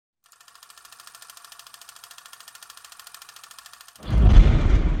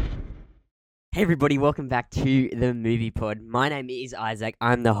Hey everybody, welcome back to the Movie Pod. My name is Isaac,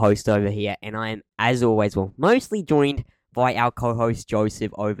 I'm the host over here, and I am, as always, mostly joined by our co-host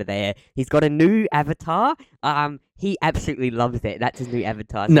Joseph over there. He's got a new avatar. He absolutely loves it. That's his new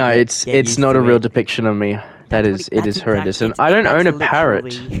avatar. So No, get it's used not to a real it. depiction of me. That's It is horrendous. And exactly, I don't own a that's parrot.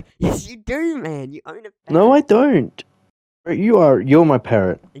 literally... Yes, you do, man. You own a parrot. No, I don't. Bro, you're my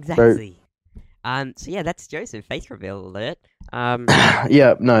parrot. Bro. Exactly. So yeah, that's Joseph. Face reveal alert.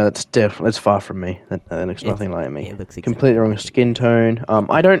 Yeah, no, that's far from me. That looks nothing like me. It looks exactly Completely wrong skin tone.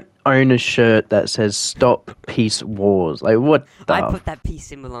 I don't own a shirt that says "Stop Peace Wars." Like what the? I put that peace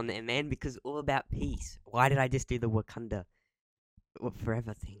symbol on there, man, because all about peace. Why did I just do the Wakanda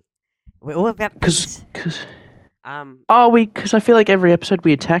forever thing? We're all about peace. Because I feel like every episode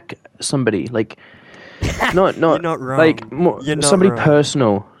we attack somebody, like not You're not wrong. like You're not somebody wrong.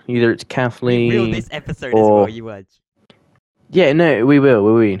 personal. Either it's Kathleen. We will this episode or... as well. You watch. Yeah, no, we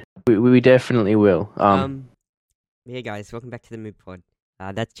will. We definitely will. Yeah, guys, welcome back to the Mood Pod.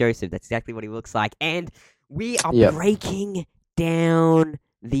 That's Joseph. That's exactly what he looks like, and we are breaking down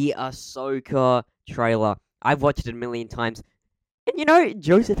the Ahsoka trailer. I've watched it a million times, and you know,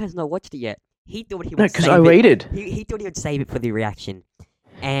 Joseph has not watched it yet. He thought he would. No, because I waited. He thought he would save it for the reaction,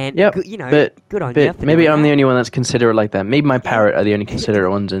 and yep, you know, but, good on you. Maybe I'm the only one that's considerate like that. Maybe my parrot are the only considerate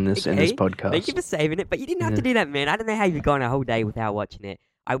ones in this podcast. Thank you for saving it, but you didn't have to do that, man. I don't know how you've gone a whole day without watching it.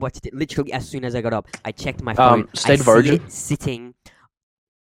 I watched it literally as soon as I got up. I checked my phone. State of Origin? Sitting.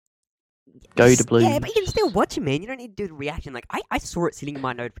 Go to blue. Yeah, but you can still watch it, man. You don't need to do the reaction. Like I saw it sitting in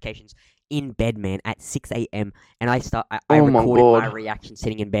my notifications in bed, man, at 6 a.m. And I recorded my reaction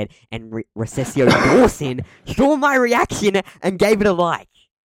sitting in bed, and Recessio Dawson saw my reaction and gave it a like.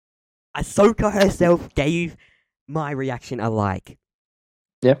 Ahsoka herself gave my reaction a like.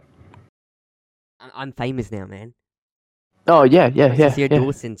 Yep. I'm famous now, man. Oh, yeah.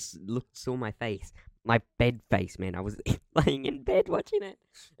 Dawson saw my face. My bed face, man. I was laying in bed watching it,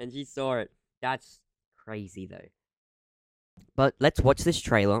 and she saw it. That's crazy, though. But let's watch this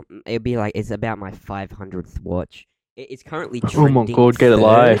trailer. It'll be like, it's about my 500th watch. It's currently trending. Oh my god, get a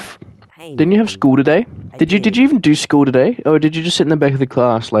life. Hey, didn't you have school today? Did you even do school today? Or did you just sit in the back of the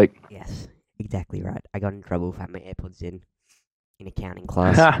class, like... Yes, exactly right. I got in trouble for having my AirPods in accounting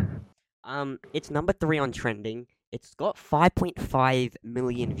class. It's number 3 on trending. It's got 5.5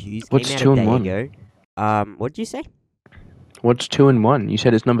 million views. What's Came out 2 a and day 1? Ago. What did you say? What's 2 and 1? You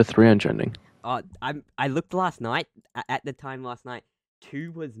said it's number 3 on trending. I looked last night. At the time last night,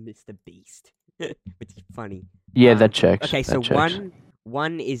 2 was Mr. Beast, which is funny. Yeah, that checks. Okay, so checks.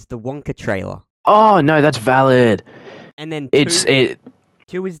 one is the Wonka trailer. Oh no, that's valid. And then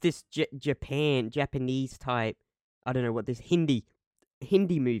two is this Japanese type. I don't know what this Hindi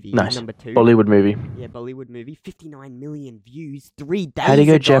movie. Nice. Number 2. Bollywood movie. Yeah, Bollywood movie. 59 million views 3 days How do you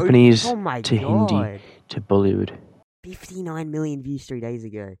go ago. Japanese Oh my to God. Hindi to Bollywood? 59 million views 3 days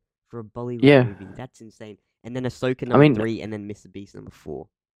ago for a Bollywood movie. That's insane. And then Ahsoka number 3, and then Mr. Beast number 4.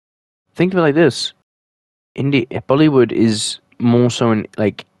 Think of it like this: Bollywood is more so an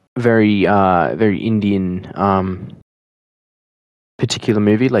very Indian particular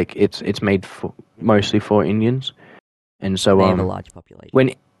movie. Like it's made mostly for Indians, and so they have a large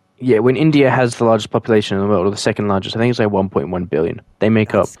population. When India has the largest population in the world, or the second largest, I think it's like 1.1 billion. They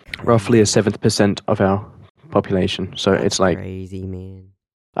make up roughly a 7% of our population. So it's like crazy, man.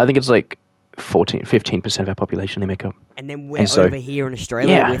 I think it's like 15% of our population they make up. And then we're over here in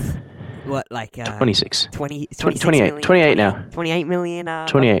Australia with what, like 26. 28 now. 28 million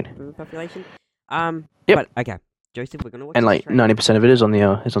 28 population. Yep. But okay, Joseph, we're gonna watch. And like 90% of it is on the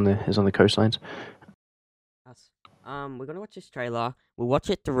coastlines. We're gonna watch this trailer. We'll watch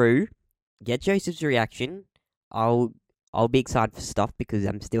it through. Get Joseph's reaction. I'll be excited for stuff because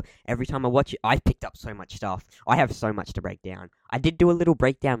every time I watch it, I've picked up so much stuff. I have so much to break down. I did do a little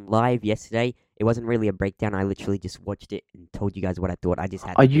breakdown live yesterday. It wasn't really a breakdown. I literally just watched it and told you guys what I thought. I just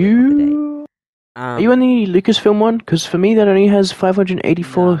had to do it on the day. Are you on the Lucasfilm one? Because for me that only has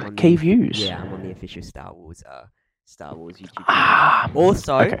 584k views. Yeah, I'm on the official Star Wars YouTube channel.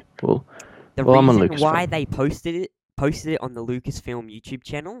 Also, okay, cool. The reason why they posted it on the Lucasfilm YouTube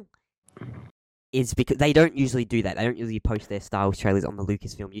channel is because they don't usually do that. They don't usually post their Star Wars trailers on the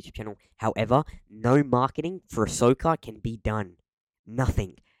Lucasfilm YouTube channel. However, no marketing for Ahsoka can be done.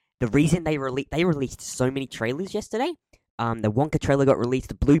 Nothing. The reason they released so many trailers yesterday, the Wonka trailer got released,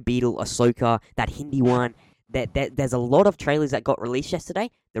 the Blue Beetle, Ahsoka, that Hindi one, there's a lot of trailers that got released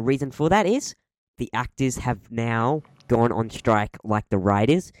yesterday. The reason for that is the actors have now gone on strike like the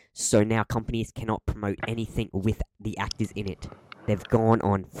writers, so now companies cannot promote anything with the actors in it. They've gone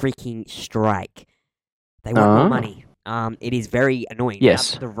on freaking strike. They want more money. It is very annoying.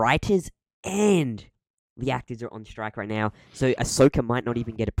 Yes. The writers and the actors are on strike right now. So Ahsoka might not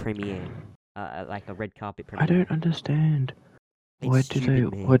even get a premiere, like a red carpet premiere. I don't understand. It's What do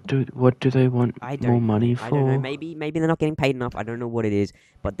stupid, they? man. What do they want I don't more know. money for? I don't know. Maybe they're not getting paid enough. I don't know what it is,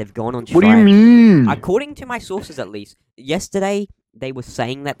 but they've gone on strike. What do you mean? According to my sources, at least, yesterday they were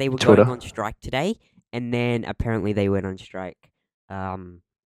saying that they were Twitter. going on strike today, and then apparently they went on strike.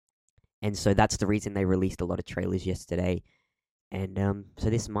 And so that's the reason they released a lot of trailers yesterday. And so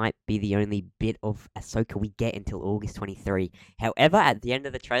this might be the only bit of Ahsoka we get until August 23. However, at the end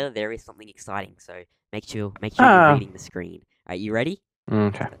of the trailer, there is something exciting. So make sure you're reading the screen. Are you ready?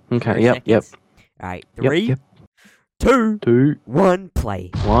 Okay. 30 Yep. seconds. All right. 3, 2, 1,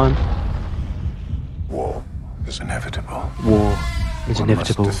 play. 1. War is inevitable. War is One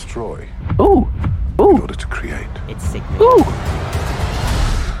inevitable. must destroy Ooh. in Ooh. order to create. It's sick, man. Ooh.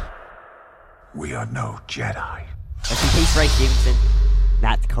 We are no Jedi. Rest in peace, Ray Stevenson.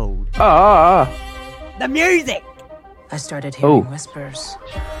 That's cold. The music. I started hearing Oh. whispers.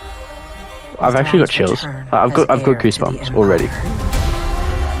 I've actually got chills. I've got goosebumps already.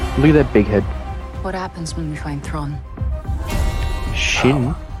 Look at that big head. What happens when we find Thrawn?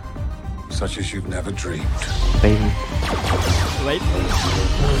 Shin. Such as you've never dreamed. Baby. Wait.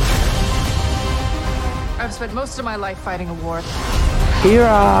 I've spent most of my life fighting a war. Hira.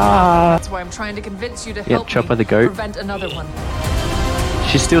 That's why I'm trying to convince you to Yep, help Chopper me the goat. prevent another one.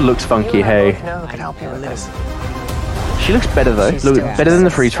 She still looks funky. Hey. No, could help you with this. She looks better though. She's Look, still better than the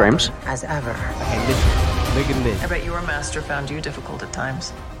just freeze as frames. stubborn as ever. Okay, listen. Look at this. I bet your master found you difficult at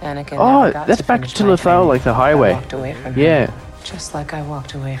times. Anakin Oh, never got that's to back finish to my Lothal, training. like the I highway. walked away from him, Yeah. just like I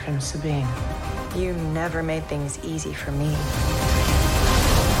walked away from Sabine. You never made things easy for me,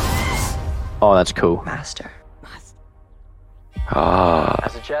 Oh, that's cool. Master. Ah.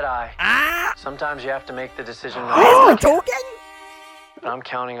 As a Jedi, sometimes you have to make the decision. I'm talking. But I'm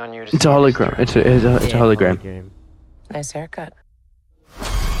counting on you to. It's a hologram. It's a hologram. Nice haircut.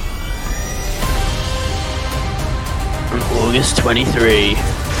 August 23.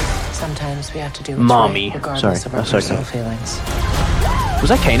 Sometimes we have to do what's Mommy. right, regardless Sorry, of our sorry. personal feelings. Was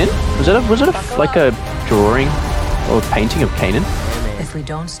that Kanan? Was it like a drawing or painting of Kanan? If we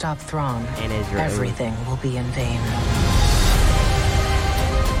don't stop Thrawn, And Ezra. everything will be in vain.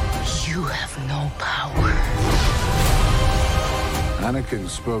 You have no power. Anakin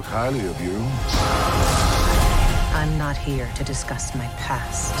spoke highly of you. I'm not here to discuss my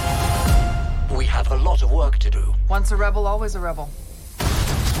past. We have a lot of work to do. Once a rebel, always a rebel.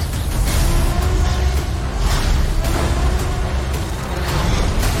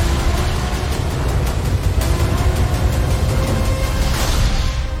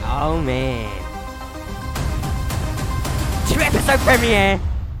 Oh man. 2-episode premiere.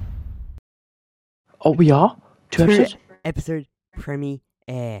 Oh, we are? 2 episodes? Episode premiere.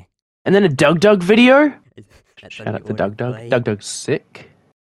 And then a Doug video? That's Shout on out the to Doug. audio play. Doug's sick.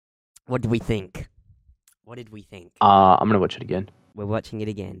 What did we think? I'm gonna watch it again. We're watching it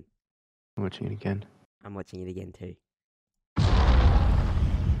again. I'm watching it again. I'm watching it again too.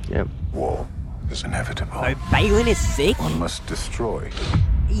 Yep. War is inevitable. So Balin is sick. One must destroy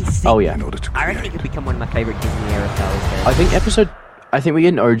He's sick. Oh yeah. in order to I reckon he create. could become one of my favorite Disney era Star Wars characters. I think we get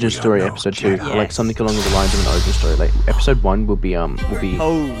an origin We are story no episode 2, Jedi. like something along the lines of an origin story. Like episode 1 will be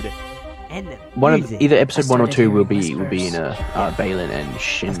Cold. And the one of music. either episode 1 or started 2 will hearing be in a whispers. Balin and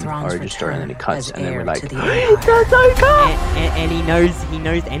Shin Of Thrawn's origin story, and then it return cuts, as and then we're heir like, to the Empire. and he knows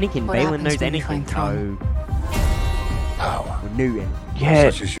Anakin. What Balin happens knows when you Anakin. find Thrawn? Power. Oh, knew Anakin. yeah,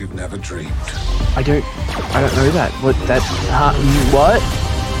 Such as you've never dreamed. I don't know that. What that? What?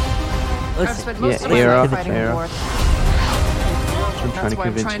 I've Listen, spent most Yeah, of my Hera, life fighting Hera. a war. I'm trying That's to why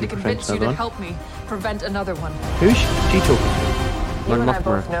I'm convince trying you to to prevent convince you to another one. help me prevent another one. Who's she talking to? You Mon and I Mothma.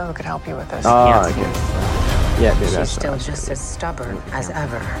 both know who could help you with this. Ah, yes, okay. yes. Yeah, She's that's still right. just as stubborn as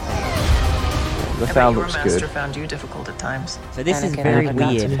ever. The I bet foul your looks master good. found you difficult at times. So this is Anakin very never got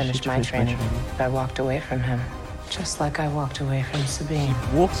to weird. finish my training. I walked away from him, just like I walked away from Sabine.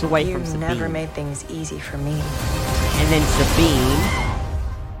 Walks away You from Sabine. never made things easy for me, And then Sabine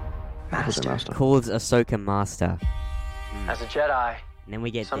Master. Master. calls Ahsoka Master. As a Jedi, And then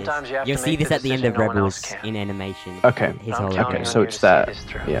we get Sometimes this. you have You'll to see make this the at the end decision of no one else Rebels can. in animation. Okay. His I'm whole counting Okay, on so you it's to see that. this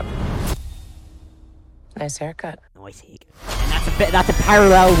through. Yeah. Nice haircut. Noise hick. And that's a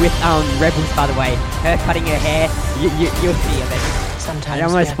parallel with Rebels, by the way. Her cutting her hair. You'll see it. I Sometimes don't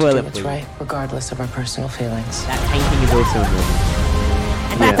we wanna have spoil to it do what's for you. right, regardless of our personal feelings. That painting is also in Rebels.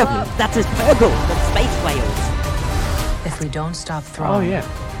 And that's a Purgle, the space whales. If we don't stop Thrawn, Oh yeah.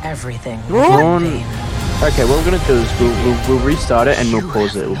 everything Thrawn? will be in vain. Okay, what we're gonna do is we'll restart it and we'll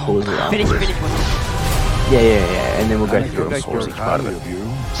pause it. We'll pause it Finish afterwards. one. Yeah, and then we'll go Anakin through and spoke pause each part of highly it. of you.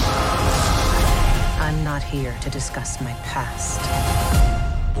 I'm not here to discuss my past.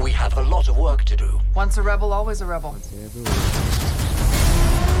 We have a lot of work to do. Once a rebel, always a rebel.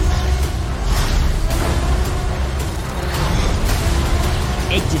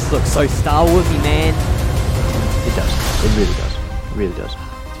 It just looks so Star Warsy, man. It does. It really does. It really does.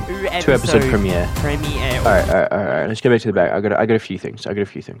 2-episode premiere. All Alright. Let's get back to the back. I got a few things. You got a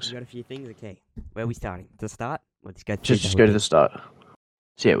few things? Okay. Where are we starting? To start? Let's go Just go to the start.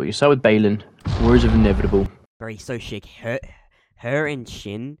 So yeah, we can start with Balin. Words of Inevitable. Very so chic. Her and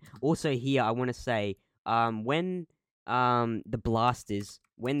Shin. Also here, I want to say, when the blasters,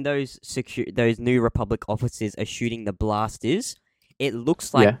 when those New Republic officers are shooting the blasters, it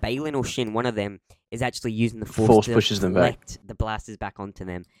looks like Balin or Shin, one of them, is actually using the force to pushes them back. deflect the blasters back onto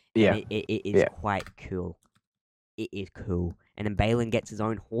them. Yeah. And it is quite cool. It is cool. And then Balin gets his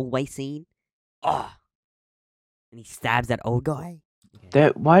own hallway scene. Oh! And he stabs that old guy.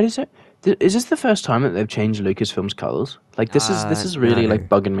 Why does it? Is this the first time that they've changed Lucasfilm's colors? Like this is really no. like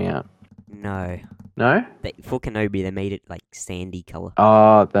bugging me out. No. No? For Kenobi, they made it like sandy color.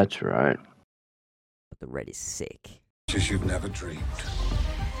 Oh, that's right. But the red is sick. As you've never dreamed.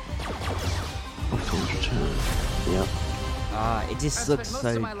 Yep. It just looks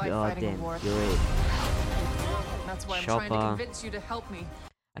so goddamn good. That's why I'm Chopper. trying to convince you to help me.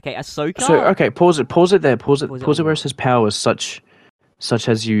 Okay, Ahsoka. So okay, pause it there. Pause it Pause it where it says powers such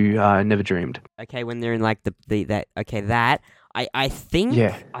as you never dreamed. Okay, when they're in like that. I think.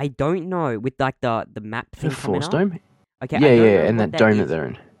 Yeah. I don't know with like the map thing The coming Force up. Dome. Okay. I don't know and what that dome that is. they're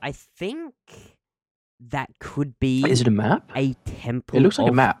in. I think that could be. Is it a map? A temple? It looks like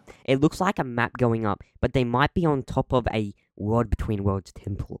a map. It looks like a map going up, but they might be on top of a World Between Worlds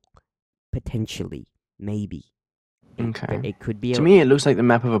temple, potentially, maybe. Okay. But it could be. To me, it looks like the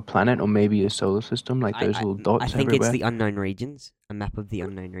map of a planet or maybe a solar system, like those little dots I think everywhere. it's the unknown regions, a map of the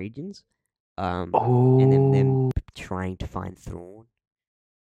unknown regions. Oh. And then them trying to find Thrawn.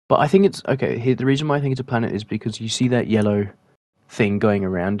 But I think it's okay. Here, the reason why I think it's a planet is because you see that yellow thing going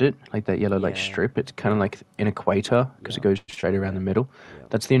around it, like that yellow like strip. It's kind of like an equator because it goes straight around the middle. Yeah.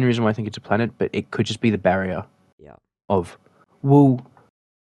 That's the only reason why I think it's a planet. But it could just be the barrier. Yeah. Of, well,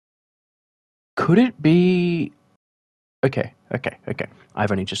 could it be? Okay.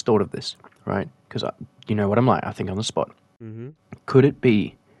 I've only just thought of this, right? Because you know what I'm like. I think on the spot. Mm-hmm. Could it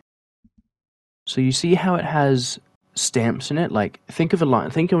be? So you see how it has stamps in it? Like think of a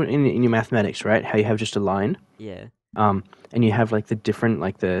line. Think of in your mathematics, right? How you have just a line. Yeah. And you have like the different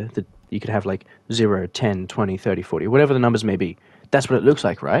like the you could have like 0, 10, 20, 30, 40, whatever the numbers may be. That's what it looks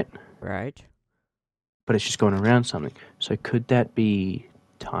like, right? Right. But it's just going around something. So could that be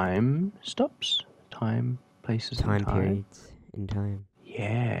time stops? Time, places, Time and time? periods in time.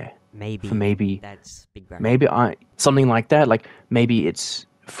 Yeah. Maybe. For maybe That's big barrier. maybe something like that. Like maybe it's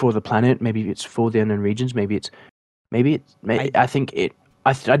for the planet. Maybe it's for the unknown regions. I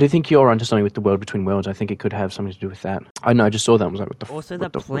do think you're onto something with the World Between Worlds. I think it could have something to do with that. I know. I just saw that and was like, what the? Also, the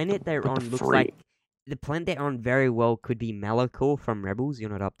planet they're on looks like the planet they're on very well could be Malachor from Rebels. You're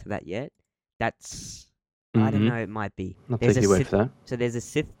not up to that yet. That's I don't know. It might be. I'll take your word for that. So there's a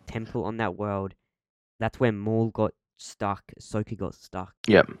Sith temple on that world. That's where Maul got stuck. Ahsoka got stuck.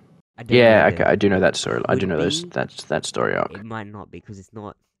 Yep. Okay. I do know that story. I do know that story arc. It might not be because it's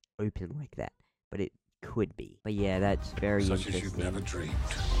not open like that, but it could be. But yeah, that's very Such interesting. as you've never dreamed.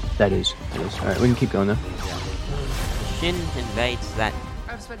 That is. All right, we can keep going then. Shin invades that.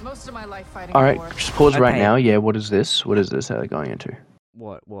 I've spent most of my life fighting All right, war. just pause right Okay. now. Yeah, what is this? What is this that they're going into?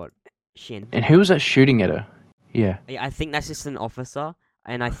 What? Shin. And who was that shooting at her? Yeah. I think that's just an officer,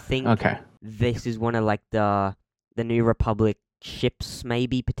 and I think Okay. this is one of like the New Republic ships,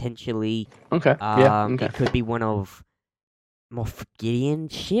 maybe potentially. Okay. Yeah. Okay. It could be one of Moff Gideon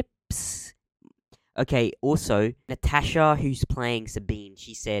ships. Okay. Also, Natasha, who's playing Sabine,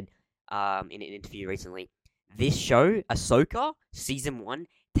 she said in an interview recently, this show, Ahsoka, season 1,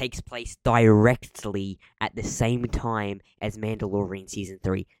 takes place directly at the same time as Mandalorian season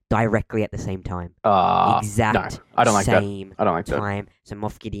 3. Directly at the same time. Exact no, I don't like that. same I don't like that. time. So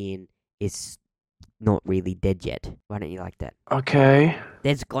Moff Gideon is not really dead yet. Why don't you like that? Okay.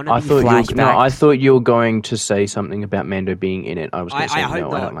 There's gonna I be thought flashbacks. I thought you were going to say something about Mando being in it. I was going to say I hope no.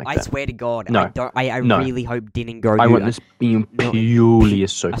 not. I don't like I that. swear to God. No. I don't. I No. really hope Din and Grogu. I want this being No, purely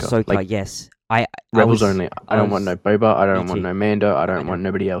Ahsoka. Ahsoka, Like yes. Rebels was- only. I don't want no Boba. I don't Me want too. no Mando. I don't don't- want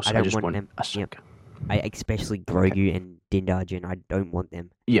nobody else. I I, don't just want want them. Ahsoka. Yep. Especially Grogu and Din Djarin. I don't want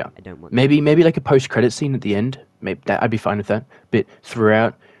them. Yeah. I don't want them. Maybe like a post-credit scene at the end. Maybe that I'd be fine with that. But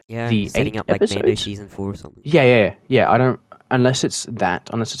throughout, Yeah, the setting 8 up like Mando episodes? season 4 or something. yeah. I don't unless it's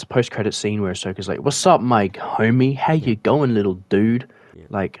a post-credit scene where Ahsoka's like, "What's up, my homie? How you going, little dude?" Yeah.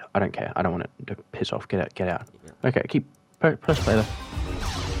 Like, I don't care. I don't want it to piss off. Get out. Yeah. Okay, press play there.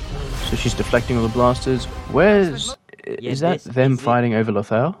 So she's deflecting all the blasters. Where's... Yeah, is that this them is it. fighting over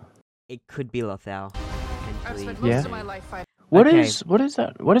Lothal? It could be Lothal. I've Potentially. spent most Yeah. of my life fighting. What Okay. is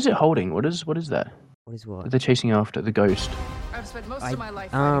that? What is it holding? What is that? What is what? They're chasing after the ghost. I've spent most of my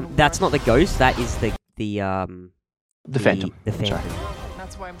life fighting. a That's war. not the ghost. That is the Phantom. The Sorry. Phantom.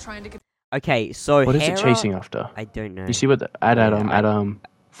 That's why I'm trying to get. Okay, so What is Hera, it chasing after? I don't know. You see what the, at Yeah,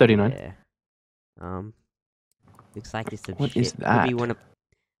 39? Yeah. Looks like it's a What ship. is Could be that? one of.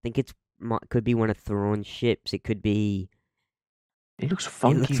 I think could be one of Thrawn's ships. It could be. It looks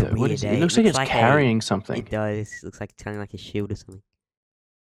funky looks though. What weird, is it? eh? It looks like it's carrying something. It does. Looks like it's kind of like a shield or something.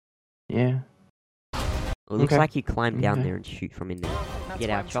 Yeah. It looks Okay. like you climb down Okay. there and shoot from in there. That's Get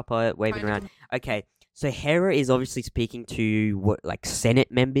why our I'm chopper waving trying around. to Okay, so Hera is obviously speaking to like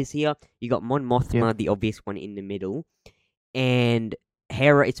Senate members here. You got Mon Mothma, Yeah. the obvious one in the middle, and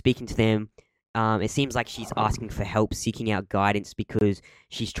Hera is speaking to them. It seems like she's asking for help, seeking out guidance because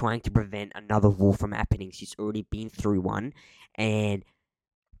she's trying to prevent another war from happening. She's already been through one, and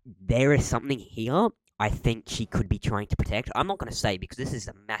there is something here I think she could be trying to protect. I'm not going to say because this is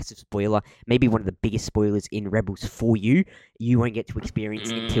a massive spoiler, maybe one of the biggest spoilers in Rebels for you. You won't get to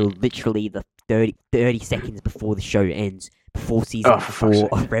experience until literally the 30 seconds before the show ends, before season For fuck's 4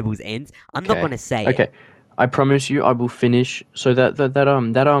 sake. of Rebels ends. I'm not Okay. going to say Okay. it. I promise you, I will finish. So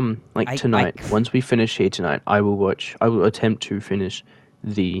like tonight, once we finish here tonight, I will attempt to finish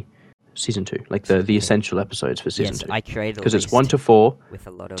the season 2, like the essential episodes for season Yes, 2. I created a Because it's list 1 to 4, with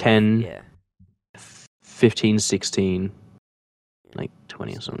a lot of 10, yeah. 15, 16, like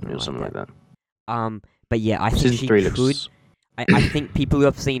 20 or something like that. But yeah, I think Season she 3 could. looks... I think people who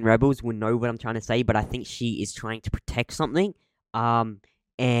have seen Rebels will know what I'm trying to say, but I think she is trying to protect something.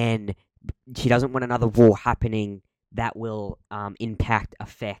 And she doesn't want another war happening that will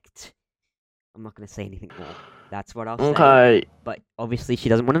affect. I'm not going to say anything more. That's what I'll say. Okay. But obviously, she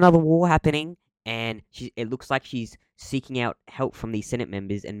doesn't want another war happening, and it looks like she's seeking out help from these Senate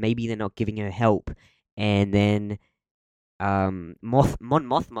members, and maybe they're not giving her help. And then, Mon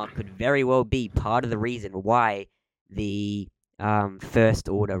Mothma could very well be part of the reason why the First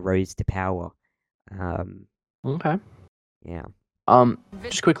Order rose to power. Okay. Yeah.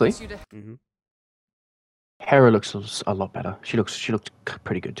 Just quickly, hmm Hera looks a lot better. She looked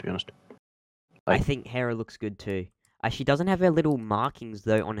pretty good, to be honest. I Like- think Hera looks good too. She doesn't have her little markings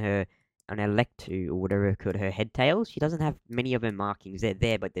though on her lectu or whatever called her head tails. She doesn't have many of her markings. They're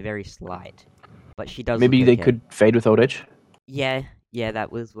there, but they're very slight. But she does. Maybe look they okay. could fade with old age. Yeah,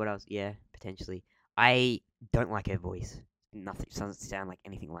 that was what I was. Yeah, potentially. I don't like her voice. Nothing doesn't sound like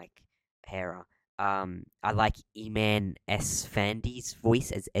anything like Hera. I like Eman S. Fandy's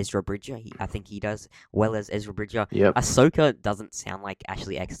voice as Ezra Bridger. I think he does well as Ezra Bridger. Yep. Ahsoka doesn't sound like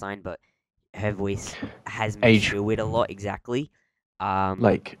Ashley Eckstein, but her voice has Age. matured a lot. Exactly.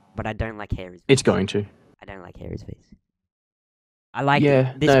 Like, but I don't like Hera's. it's voice. going to. I don't like Hera's face. I like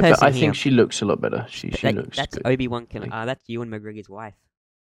Yeah, this no, person but I here. think she looks a lot better. She looks That's good. Obi-Wan. Like- That's Ewan McGregor's wife.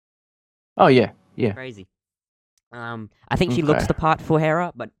 Oh, yeah. Yeah. Crazy. I think she looks Okay. the part for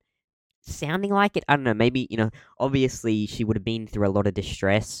Hera, but sounding like it, I don't know. Maybe obviously she would have been through a lot of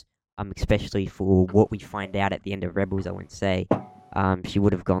distress. Especially for what we find out at the end of Rebels. I won't say. She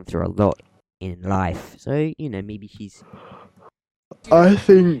would have gone through a lot in life. So maybe she's. I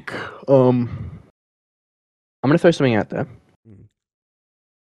think, I'm going to throw something out there.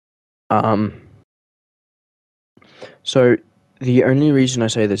 So the only reason I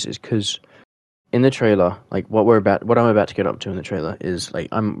say this is because in the trailer, like what I'm about to get up to in the trailer is like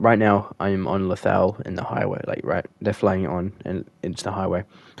I'm on Lothal in the highway, like right, they're flying on and it's the highway.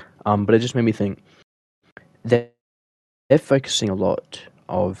 But it just made me think they're focusing a lot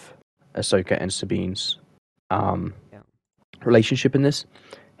of Ahsoka and Sabine's relationship in this,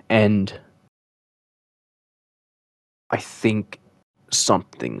 and I think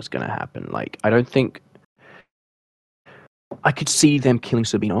something's gonna happen. Like I don't think I could see them killing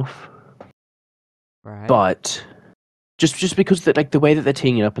Sabine off. Right. But just because the way that they're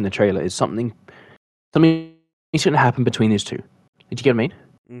teeing it up in the trailer is something is going to happen between these two. Did you get what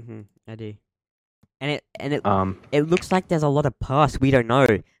I mean? I do. And it looks like there's a lot of past we don't know.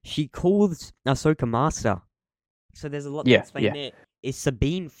 She calls Ahsoka Master, so there's a lot to explain there. Is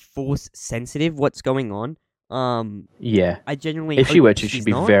Sabine Force sensitive? What's going on? Yeah. I genuinely. If she hope were to, she's she'd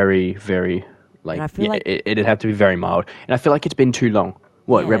be not. very, very like. And I feel like- it'd have to be very mild, and I feel like it's been too long.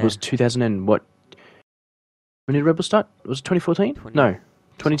 What Yeah. Rebels 2000 and what? When did Rebels start? Was it 2014? No,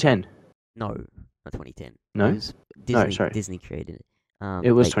 2010. No, not 2010. No? It was No, Disney. sorry. Disney created it.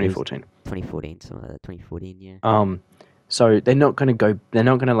 It was like, 2014. 2014, something like that. 2014, yeah. So they're not gonna go. They're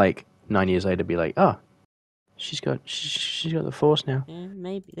not gonna like 9 years later be like, oh, she's got the Force now. Yeah,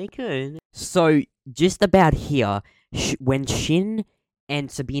 maybe they could. So just about here, when Shin and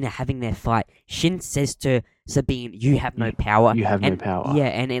Sabine are having their fight, Shin says to Sabine, "You have no power. You have no power." Yeah,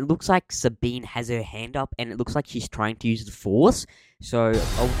 and it looks like Sabine has her hand up, and it looks like she's trying to use the Force. So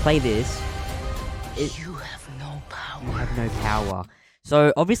I'll play this. You have no power. You have no power.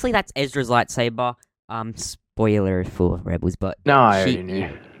 So obviously that's Ezra's lightsaber. Spoiler for Rebels, but No, I already knew.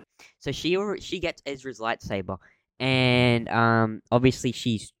 So she gets Ezra's lightsaber, and obviously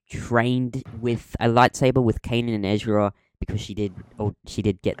she's trained with a lightsaber with Kanan and Ezra because she did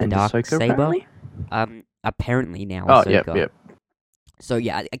get the And dark Ahsoka, saber. apparently? Apparently now. Oh, Ahsoka. yep. So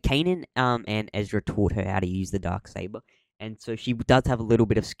yeah, Kanan and Ezra taught her how to use the dark saber, and so she does have a little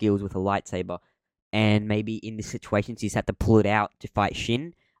bit of skills with a lightsaber, and maybe in this situation she's had to pull it out to fight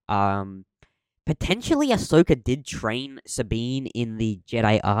Shin. Potentially Ahsoka did train Sabine in the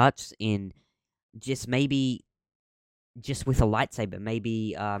Jedi arts in just with a lightsaber,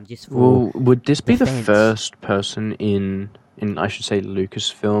 maybe just for Well, would this be the defense. first person in I should say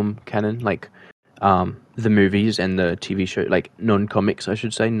Lucasfilm canon, like the movies and the TV show, like non-comics, I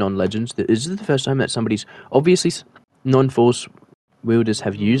should say, non-legends? Is this the first time that somebody's obviously non-Force wielders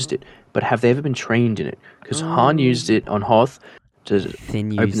have used it, but have they ever been trained in it? Because Han used it on Hoth to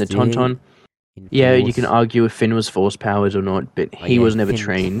Finn open the used it Tauntaun. in Yeah, you Force. can argue if Finn was Force powers or not, but Oh, he yeah, was never Finn's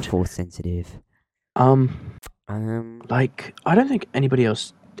trained. Force sensitive. Like I don't think anybody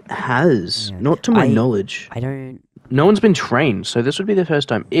else has, Yeah. not to my knowledge. I don't. No one's been trained, so this would be the first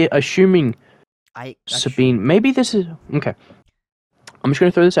time. Assuming Sabine, maybe this is okay. I'm just going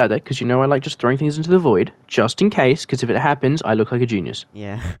to throw this out there because you know I like just throwing things into the void, just in case. Because if it happens, I look like a genius.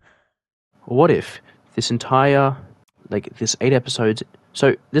 Yeah. What if this entire, this 8 episodes?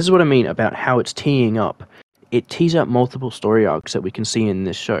 So this is what I mean about how it's teeing up. It tees up multiple story arcs that we can see in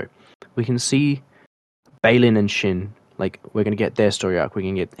this show. We can see Balin and Shin. Like we're going to get their story arc. We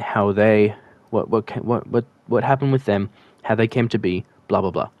can get how they, what happened with them, how they came to be, blah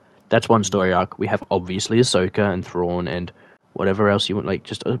blah blah. That's one story arc. We have obviously Ahsoka and Thrawn and whatever else you want. Like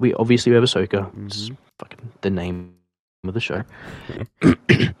we obviously have Ahsoka. It's fucking the name of the show.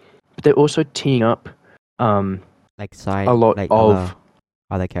 But they're also teeing up like side a lot of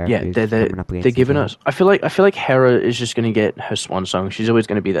other characters. Yeah, coming up they're against giving each us. I feel like Hera is just going to get her swan song. She's always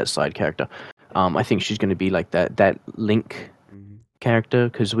going to be that side character. I think she's going to be like that Link character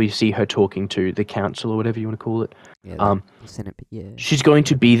because we see her talking to the council or whatever you want to call it. Yeah, Senate, yeah. She's going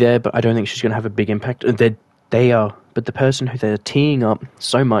to be there, but I don't think she's going to have a big impact. They are, but the person who they're teeing up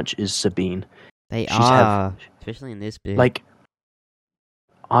so much is Sabine. They are, especially in this bit. Like,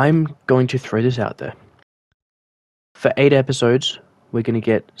 I'm going to throw this out there. For 8 episodes, we're going to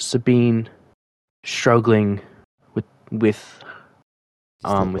get Sabine struggling with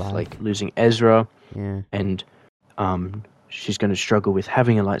like losing Ezra, and she's going to struggle with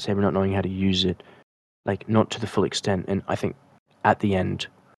having a lightsaber, not knowing how to use it, like not to the full extent. And I think at the end,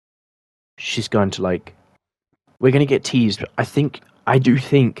 she's going to we're going to get teased. But I do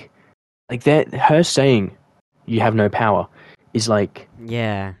think, like that, her saying, "You have no power," is like,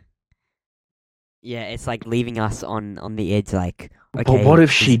 yeah, it's like leaving us on the edge. Like, okay, but what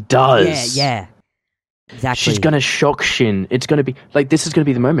if she does? Yeah. Exactly. She's gonna shock Shin. It's gonna be like this is gonna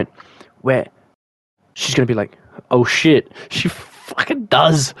be the moment where she's gonna be like, "Oh shit, she fucking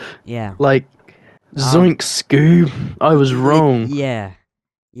does." Yeah. Like, zoink, Scoob. I was wrong. Yeah.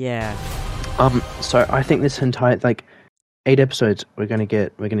 So I think this entire 8 episodes we're gonna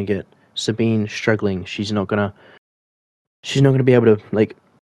get Sabine struggling. She's not gonna be able to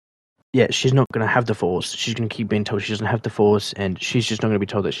she's not going to have the Force. She's going to keep being told she doesn't have the Force, and she's just not going to be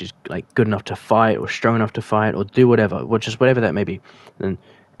told that she's good enough to fight or strong enough to fight or do whatever, whatever that may be. And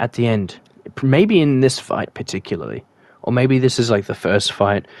at the end, maybe in this fight particularly, or maybe this is the first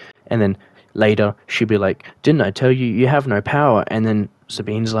fight, and then later she'll be like, "Didn't I tell you you have no power?" And then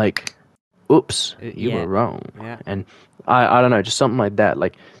Sabine's like, "Oops, you were wrong." Yeah. And I don't know, just something like that.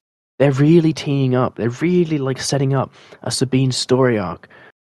 Like they're really teeing up. They're really setting up a Sabine story arc.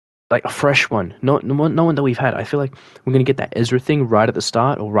 Like a fresh one, not one that we've had. I feel like we're going to get that Ezra thing right at the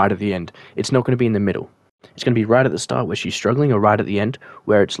start or right at the end. It's not going to be in the middle. It's going to be right at the start where she's struggling, or right at the end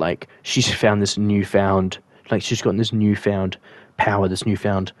where it's like she's found this newfound, she's gotten this newfound power, this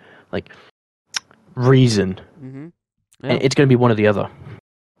newfound reason. Mm-hmm. And it's going to be one or the other.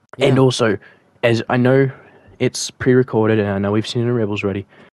 Yeah. And also, as I know it's pre-recorded and I know we've seen it in Rebels already,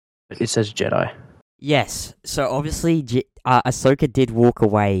 it says Jedi. Yes. So obviously, Ahsoka did walk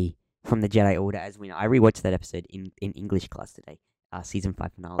away from the Jedi Order, as we know. I rewatched that episode in English class today, season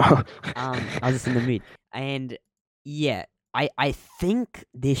 5 finale. I was just in the mood, and yeah, I think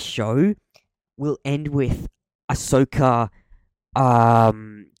this show will end with Ahsoka,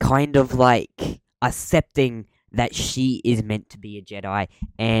 kind of like accepting that she is meant to be a Jedi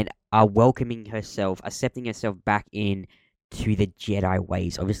and welcoming herself, accepting herself back in to the Jedi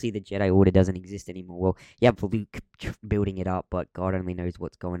ways. Obviously, the Jedi Order doesn't exist anymore. Well, yeah, Luke building it up, but God only knows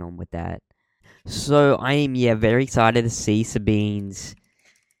what's going on with that. So I am very excited to see Sabine's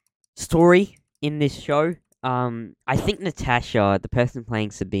story in this show. I think Natasha, the person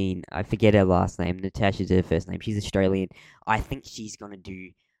playing Sabine, I forget her last name. Natasha's her first name. She's Australian. I think she's gonna do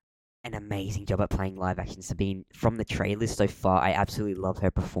an amazing job at playing live action Sabine. From the trailers so far, I absolutely love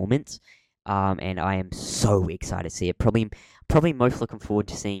her performance. And I am so excited to see it. Probably most looking forward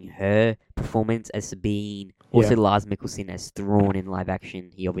to seeing her performance as Sabine. Also, Lars Mikkelsen as Thrawn in live action.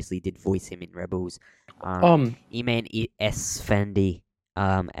 He obviously did voice him in Rebels. Eman S. Fendi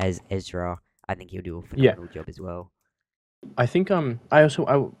as Ezra. I think he'll do a phenomenal job as well. I think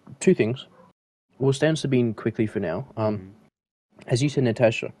two things. We'll stay on Sabine quickly for now. As you said,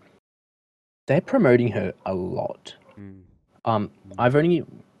 Natasha, they're promoting her a lot. I've only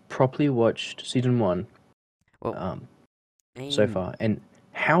properly watched season 1 so far, and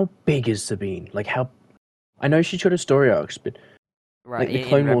how big is Sabine? Like, how I know she's got a story arcs, but like the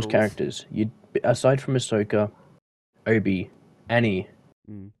Clone Wars characters, aside from Ahsoka, Obi, Annie,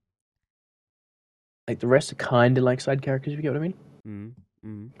 like the rest are kind of like side characters. If you get what I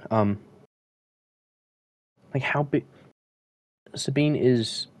mean? Like how big Sabine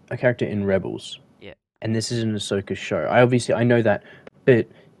is a character in Rebels, and this is an Ahsoka show. I know that, but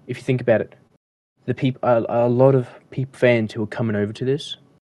if you think about it, a lot of fans who are coming over to this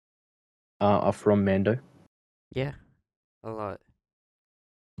are from Mando. Yeah, a lot.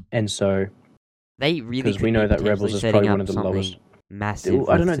 And so they really, because we know that Rebels is probably one of the lowest. Massive.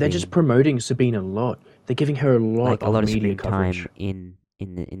 I don't know. They're just promoting Sabine a lot. They're giving her a lot of media coverage time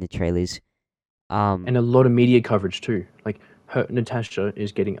in the trailers. And a lot of media coverage too. Like Natasha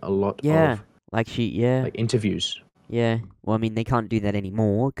is getting a lot of like interviews. Yeah. Well, I mean, they can't do that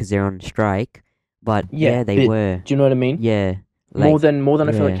anymore because they're on strike. But they were. Do you know what I mean? Yeah. Like, more than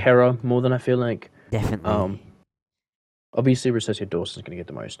I feel like Hera. More than I feel like definitely. Obviously, Rosario Dawson's going to get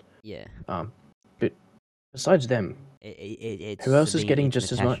the most. Yeah. But besides them, who else is getting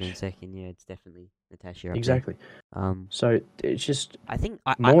just Natasha as much? In second, it's definitely Natasha. Exactly. So it's just I think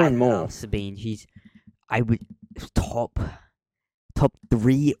more I and more. love Sabine. I would top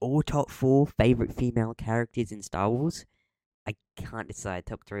 3 or top 4 favorite female characters in Star Wars. I can't decide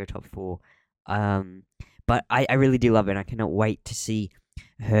top 3 or top 4. But I really do love it, and I cannot wait to see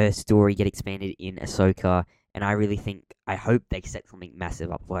her story get expanded in Ahsoka. And I hope they set something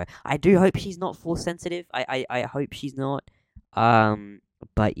massive up for her. I do hope she's not Force sensitive. I hope she's not.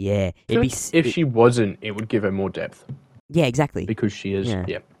 But yeah, if she wasn't, it would give her more depth. Yeah, exactly. Because she is.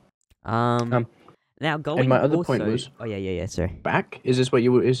 Yeah. Now going. And my other point was. Oh yeah. Sorry. Back. Is this what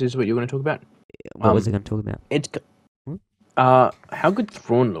you were going to talk about? What was I going to talk about? It's. How good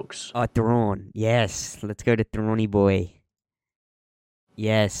Thrawn looks. Oh, Thrawn. Yes, let's go to Thrawny boy.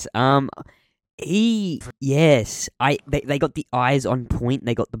 Yes. They got the eyes on point.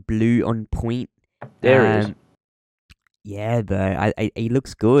 They got the blue on point. There he is. Yeah, bro. He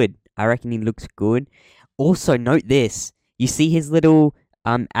looks good. I reckon he looks good. Also, note this. You see his little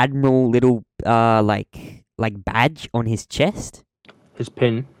admiral like badge on his chest? His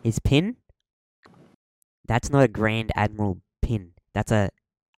pin. His pin? That's not a Grand Admiral pin. That's a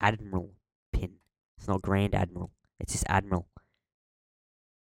Admiral pin. It's not Grand Admiral. It's just Admiral.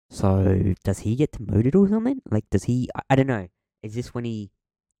 So, does he get demoted or something? Like, does he... I don't know. Is this when he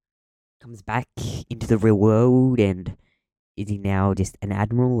comes back into the real world, and is he now just an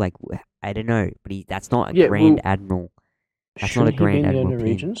admiral? Like, I don't know. But that's not a Grand Admiral. That's not a Grand Admiral pin.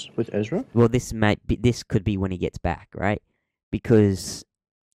 Regions with Ezra? Well, this could be when he gets back, right? Because...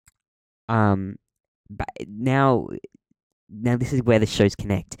 now this is where the shows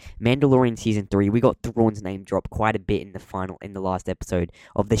connect. Mandalorian season 3, we got Thrawn's name dropped quite a bit in the last episode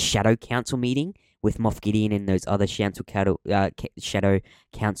of the Shadow Council meeting with Moff Gideon and those other Shadow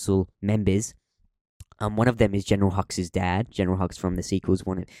Council members. One of them is General Hux' dad. General Hux from the sequels,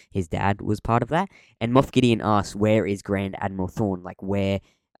 his dad was part of that. And Moff Gideon asks, where is Grand Admiral Thrawn? Like, when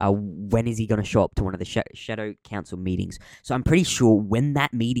is he going to show up to one of the Shadow Council meetings? So I'm pretty sure when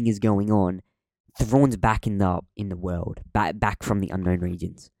that meeting is going on, Thrawn's back in the world, back from the unknown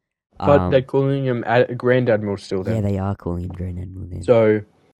regions. But they're calling him Grand Admiral still then. Yeah, they are calling him Grand Admiral then. So,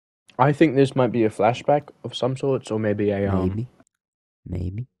 I think this might be a flashback of some sorts, or maybe a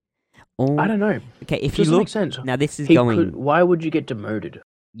maybe. Or, I don't know. Okay, if you look, make sense. Now this is why would you get demoted?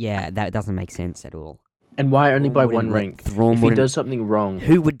 Yeah, that doesn't make sense at all. And why only by wouldn't one let rank? Thrawn If he wouldn't- does something wrong,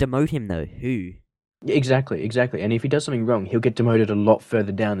 Who would demote him though? Who? exactly. And if he does something wrong, he'll get demoted a lot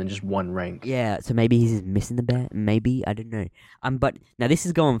further down than just one rank. Yeah, so maybe he's just missing the bet. Maybe, I don't know. But now this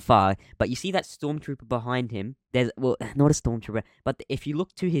is going far. But you see that stormtrooper behind him? There's not a stormtrooper, but if you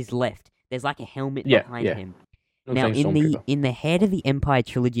look to his left, there's like a helmet behind him. I'm Now, saying Stormtrooper. in the Head of the Empire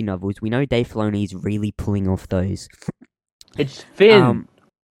trilogy novels, we know Dave Filoni is really pulling off those. It's Finn.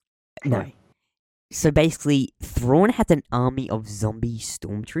 No. So basically, Thrawn has an army of zombie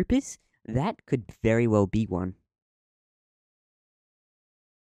stormtroopers. That could very well be one.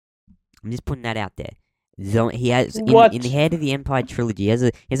 I'm just putting that out there. He has in the Head of the Empire trilogy, he has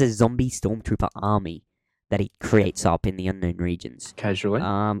a zombie stormtrooper army that he creates up in the unknown regions. Casually.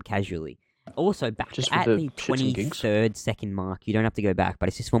 Casually. Also, back Just at for the the shits and gigs? 23rd second mark, you don't have to go back, but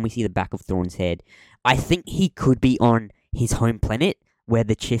it's just when we see the back of Thrawn's head. I think he could be on his home planet, where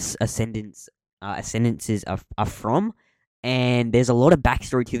the Chiss ascendances are from, and there's a lot of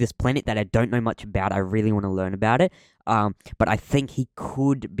backstory to this planet that I don't know much about. I really want to learn about it, but I think he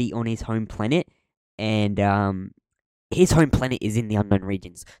could be on his home planet, and his home planet is in the unknown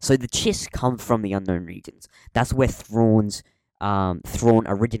regions. So the Chiss come from the unknown regions. That's where Thrawn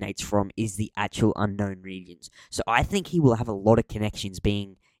originates from, is the actual unknown regions. So I think he will have a lot of connections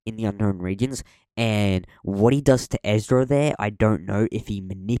being in the unknown regions, and what he does to Ezra there, I don't know. If he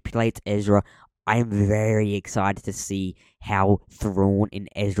manipulates Ezra, I am very excited to see how Thrawn and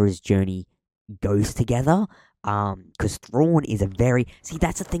Ezra's journey goes together, because Thrawn is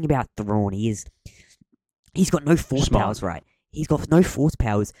that's the thing about Thrawn, he's got no force powers, right? He's got no force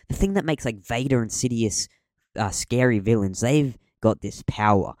powers. The thing that makes like Vader and Sidious scary villains, they've got this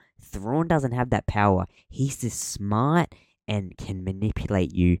power. Thrawn doesn't have that power. He's just smart and can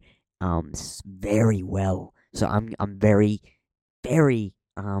manipulate you very well. So I'm very, very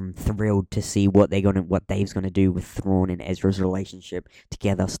thrilled to see what Dave's gonna do with Thrawn and Ezra's relationship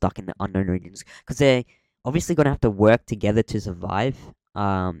together, stuck in the unknown regions, because they're obviously gonna have to work together to survive.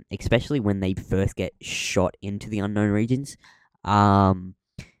 Especially when they first get shot into the unknown regions. And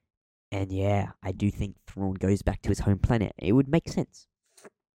yeah, I do think Thrawn goes back to his home planet. It would make sense.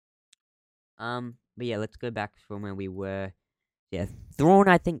 But yeah, let's go back from where we were. Yeah, Thrawn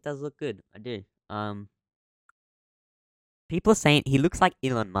I think does look good. I do. People are saying he looks like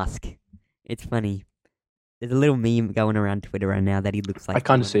Elon Musk. It's funny. There's a little meme going around Twitter right now that he looks like I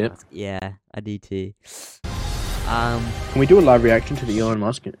kind of Elon see Musk. Yeah, I do too. Can we do a live reaction to the Elon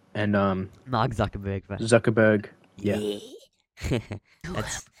Musk and Mark Zuckerberg. But... Zuckerberg? Yeah.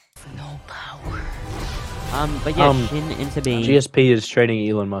 That's... No power. But yeah, Shin into being... GSP is trading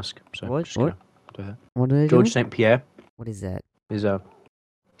Elon Musk. So What? just gonna do that. What are they George doing? St. Pierre What is that? is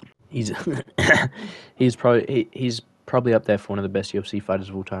he's he's probably up there for one of the best UFC fighters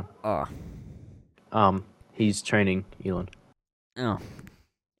of all time. Oh. He's training Elon. Oh.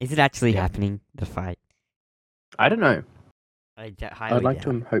 Is it actually happening, the fight? I don't know. I'd I'd like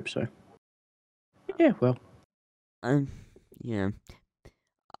to hope so. Yeah, well. Yeah.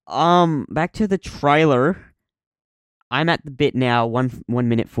 Back to the trailer. I'm at the bit now, 1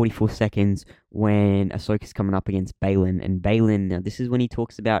 minute 44 seconds, when Ahsoka's coming up against Balin. And Balin, now this is when he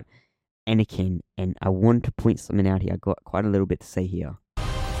talks about Anakin, and I want to point something out here. I've got quite a little bit to say here.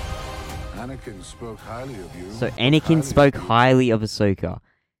 Anakin spoke highly of you. So Anakin spoke highly of Ahsoka.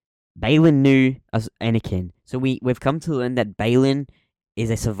 Balin knew Anakin. So we've come to learn that Balin is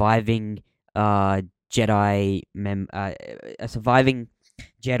a surviving Jedi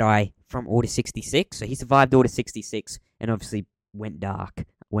from Order 66. So he survived Order 66 and obviously went a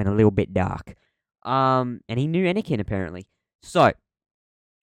little bit dark. And he knew Anakin apparently. So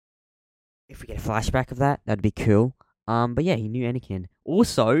if we get a flashback of that, that'd be cool. But yeah, he knew Anakin.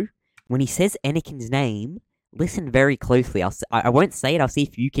 Also, when he says Anakin's name, listen very closely. I won't say it. I'll see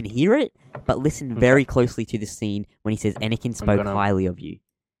if you can hear it. But listen very closely to the scene when he says Anakin spoke highly of you.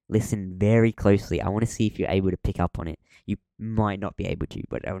 Listen very closely. I want to see if you're able to pick up on it. You might not be able to,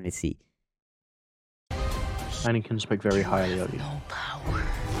 but I want to see. Anakin spoke very highly of you. No power.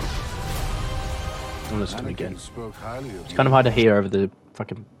 I'll listen to it again. Anakin spoke highly of It's you. kind of hard to hear over the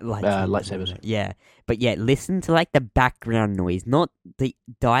fucking Lightsabers. lightsabers. Yeah. But yeah, listen to like the background noise, not the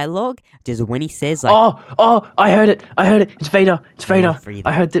dialogue. Just when he says like... Oh, I heard it. It's Vader.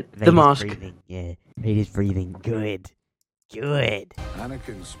 I heard the Vader's mask. Breathing. Yeah, Vader's breathing. Good.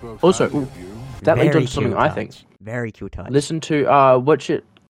 Anakin spoke Also, highly of you. that leads Very on to something cool I touch. think. Very cool touch. Listen to watch it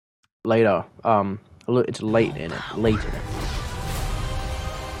later. It's late in it.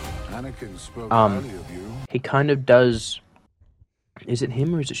 Anakin spoke Um, highly of you. He kind of does. Is it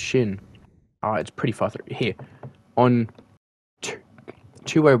him or is it Shin? It's pretty far through here. On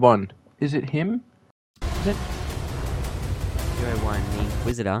 201. Is it him? 0-1, the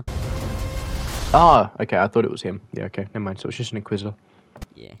Inquisitor. Ah, okay. I thought it was him. Yeah, okay. Never mind. So it's just an Inquisitor.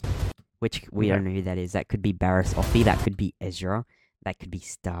 Yeah. Which we don't know who that is. That could be Barriss Offee. That could be Ezra. That could be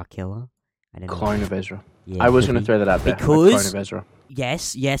Starkiller. I don't know. Clone of Ezra. Yeah, I was could going to be. throw that out there. Because- Clone of Ezra.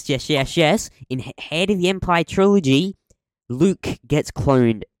 Yes. In Head of the Empire trilogy, Luke gets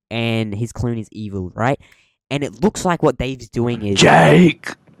cloned, and his clone is evil, right? And it looks like what Dave's doing is Jake!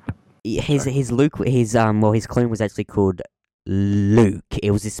 his clone was actually called Luke.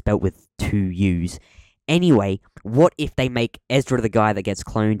 It was just spelt with 2 U's. Anyway, what if they make Ezra the guy that gets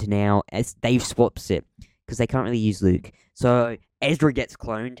cloned now, as Dave swaps it, because they can't really use Luke. So Ezra gets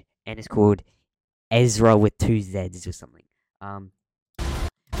cloned, and it's called Ezra with 2 Z's or something.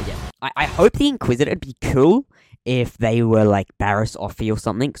 But yeah, I hope the Inquisitor would be cool if they were like Barriss Offee or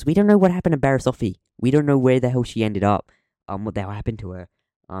something, because we don't know what happened to Barriss Offee. We don't know where the hell she ended up. What the hell happened to her?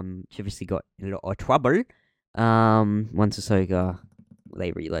 She obviously got in a lot of trouble. Once Ahsoka,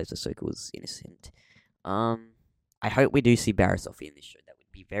 they realized Ahsoka was innocent. I hope we do see Barriss Offee in this show. That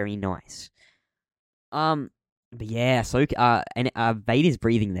would be very nice. But yeah, Ahsoka, and Vader's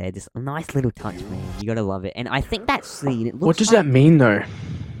breathing there. Just a nice little touch, man. You gotta love it. And I think that scene, it looks What does like, that mean, though?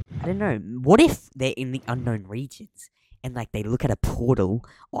 I don't know. What if they're in the unknown regions and like they look at a portal?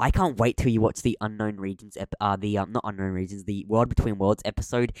 Oh, I can't wait till you watch the unknown regions. Not unknown regions. The World Between Worlds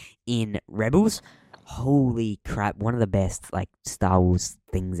episode in Rebels. Holy crap! One of the best like Star Wars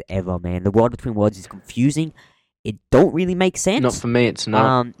things ever, man. The World Between Worlds is confusing. It don't really make sense. Not for me, it's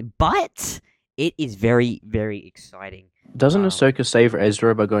not. But it is very, very exciting. Doesn't Ahsoka save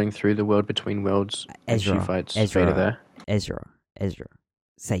Ezra by going through the World Between Worlds and she Ezra, fights Ezra. Vader there? Ezra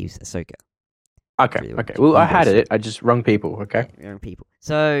saves Ahsoka. Okay. Well, I had it. I just wrong people, okay? Wrong people.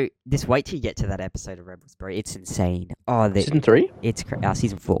 So, just wait till you get to that episode of Rebels, bro. It's insane. Season 3? It's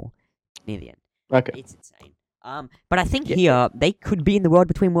season 4. Near the end. Okay. It's insane. But I think here, they could be in the World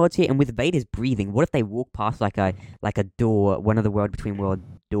Between Worlds here, and with Vader's breathing, what if they walk past like a door, one of the World Between World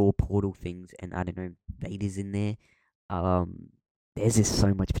door portal things, and I don't know, Vader's in there? There's just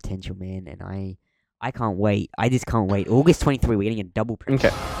so much potential, man, and I can't wait. I just can't wait. August 23, we're getting a double premiere.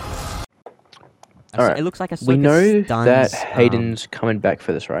 Okay. Alright. It looks like We know stuns, that Hayden's coming back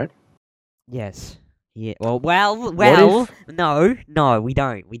for this, right? Yes. Yeah. Well. No, we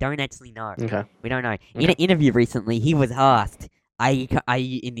don't. We don't actually know. Okay. We don't know. In an interview recently, he was asked, "Are you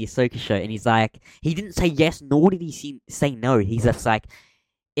in the Ahsoka show?" And he's like, he didn't say yes, nor did he say no. He's just like,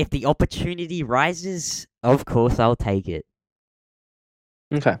 if the opportunity rises, of course I'll take it.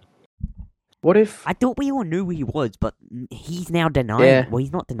 Okay. What if... I thought we all knew who he was, but he's now denying. Yeah. Well,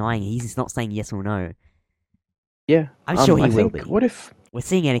 he's not denying. He's just not saying yes or no. Yeah. I'm sure he I will think, be. What if... We're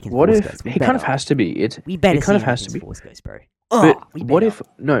seeing Anakin's What Force if... Ghost. He kind of has to be. We better It kind see of has to Anakin's be. Force Ghost, bro. But We what better. if...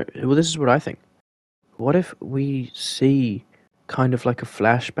 No, well, this is what I think. What if we see kind of like a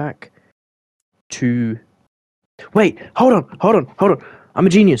flashback to... Wait, hold on. I'm a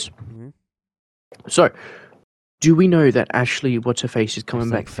genius. Mm-hmm. So, do we know that Ashley What's-Her-Face is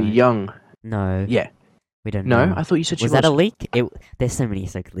coming back for Ahsoka. Young? No. Yeah. We don't No? know. I thought you said she was. Was that a leak? There's so many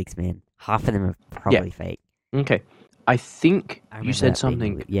Ahsoka leaks, man. Half of them are probably fake. Okay. I think I you remember said that being a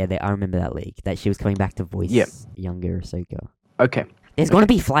something... leak. Yeah, I remember that leak. That she was coming back to voice younger Ahsoka. Okay. There's going to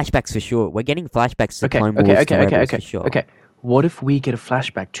be flashbacks for sure. We're getting flashbacks to Clone Wars to Rebels for sure. Okay. What if we get a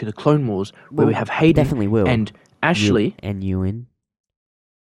flashback to the Clone Wars where we have Hayden definitely will. and Ashley and Ewan.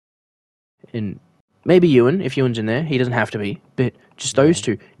 and maybe Ewan, if Ewan's in there. He doesn't have to be, but just those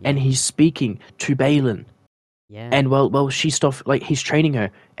two. Yeah. And he's speaking to Balin. Yeah. And well, she's he's training her,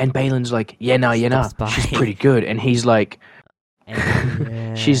 and Balin's like, Stops by. she's pretty good. And he's like,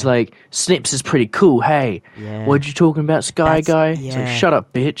 Yeah. she's like, Snips is pretty cool, hey. Yeah. What you talking about, Sky That's- Guy? It's like, yeah. shut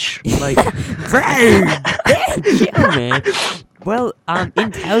up, bitch. Like, Bro! Chill, man. Well,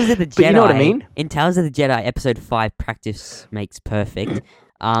 in Tales of the Jedi... But you know what I mean? In Tales of the Jedi, Episode 5, Practice Makes Perfect,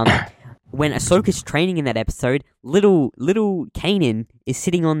 when Ahsoka's training in that episode, little Kanan is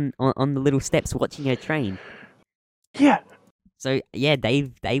sitting on the little steps watching her train. yeah. So, yeah, they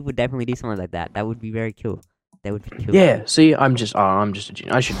would definitely do something like that. That would be very cool. That would be cool. Yeah, see, I'm just a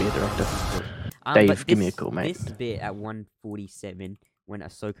genius. I should be a director. Dave, but give me a call, mate. This bit at 1:47, when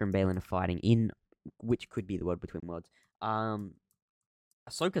Ahsoka and Balin are fighting in, which could be the World Between Worlds,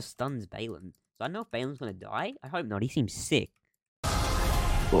 Ahsoka stuns Balin. So I don't know if Balin's gonna die. I hope not. He seems sick.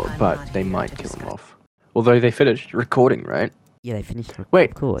 Well, I'm but not they here might to kill him discuss. off. Although they finished recording, right? Yeah, they finished.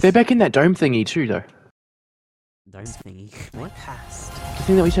 Wait, of course. they're back in that dome thingy too, though. Dome thingy. My What? past. The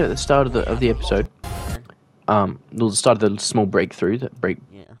thing that we said at the start of the episode. Well, the start of the small breakthrough,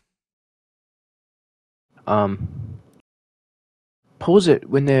 Yeah. pause it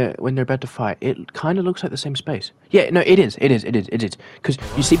when they're about to fight. It kind of looks like the same space. Yeah, no, it is. Because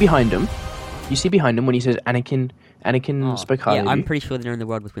you see behind him when he says Anakin spoke highly. Yeah, of I'm you. pretty sure they're in the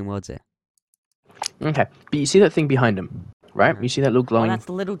world between worlds there. Okay, but you see that thing behind him, right? You see that little Oh, glowing. that's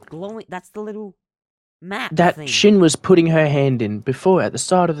the little glowing. That's the little map That thing. Shin was putting her hand in before at the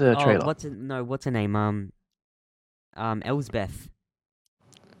start of the trailer. What's her name? Elsbeth.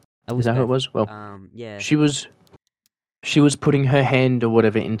 Is that who it was? Well, yeah. she was putting her hand or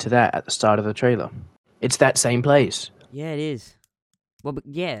whatever into that at the start of the trailer. It's that same place. Yeah, it is. Well, but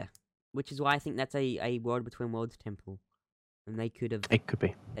yeah, which is why I think that's a World Between Worlds temple, and they could have. It could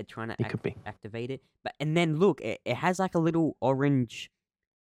be. They're trying to activate it, and then look, it has like a little orange,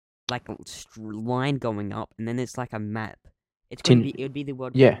 like line going up, and then it's like a map. It would be the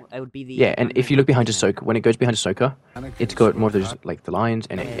world. Yeah. It would be the. Yeah, and if you look behind Ahsoka, when it goes behind Ahsoka, it's got more of those like the lines,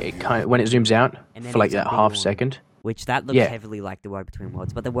 and it kind of when it zooms out for like that half second. Which that looks heavily like the World Between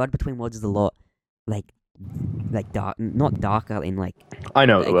Worlds, but the World Between Worlds is a lot like dark, not darker in like. I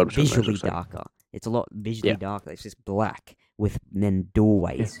know the world visually darker. It's a lot visually darker. It's just black with then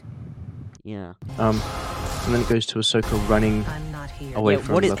doorways. Yeah. And then it goes to Ahsoka running away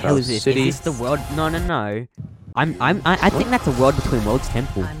from what the hell is this? city. Is this the world? No. I think that's a World Between Worlds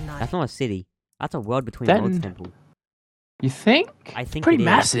temple. That's not a city. That's a World Between Worlds temple. You think? I think pretty it is.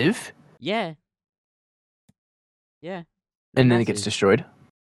 massive. Yeah. Yeah. And then it gets destroyed.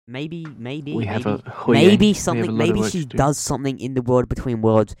 Maybe we have a maybe something. Maybe she does something in the World Between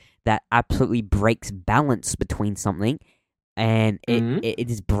Worlds that absolutely breaks balance between something, and it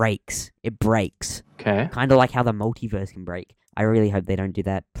just breaks. It breaks. Okay. Kind of like how the multiverse can break. I really hope they don't do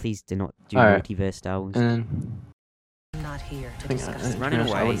that. Please do not do multiverse Star Wars. I'm not here to discuss. Running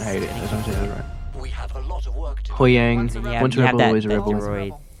away. I wouldn't hate it. As long as it's right. We have a lot of work to do. Hoyang, once a rebel, always a rebel.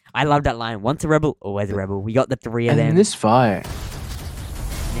 Droid. I love that line. Once a rebel, always a rebel. We got the three of them. And this fight.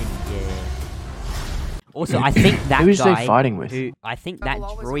 Also, I think that who is guy they fighting with? I think that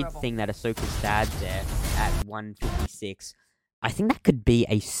droid thing that Ahsoka stabbed there at 156, I think that could be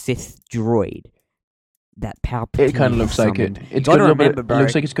a Sith droid. That Palpatine. It kind of looks like it. It's got a little bit. It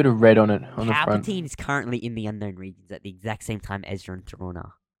looks like it's got a red on it on the front. Palpatine is currently in the unknown regions at the exact same time Ezra and Thrawn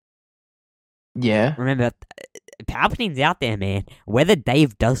are. Yeah. Remember, Palpatine's out there, man. Whether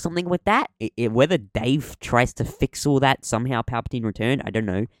Dave does something with that, whether Dave tries to fix all that, somehow Palpatine returned, I don't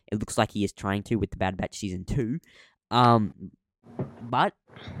know. It looks like he is trying to with the Bad Batch Season 2. But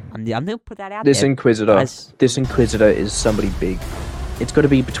I'm going to put that out there. This Inquisitor is somebody big. It's got to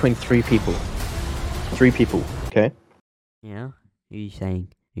be between 3 people. 3 people, okay? Yeah? Who are you saying?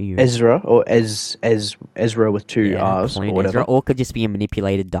 Ezra, or Ezra with 2 R's, or whatever. Ezra, or could just be a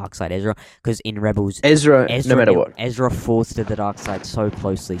manipulated dark side Ezra, because in Rebels... Ezra, no matter what. Ezra falls to the dark side so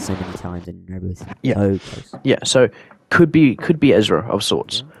closely, so many times in Rebels. Yeah. So close. Yeah, so could be Ezra of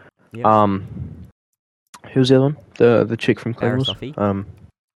sorts. Yeah. Who's the other one? The chick from Clone Wars?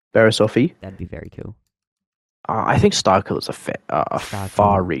 Barriss. That'd be very cool. I think Starkiller is a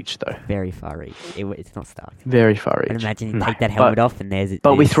far reach, though. Very far reach. It's not Stark. Very far reach. But imagine you take that helmet off and there's...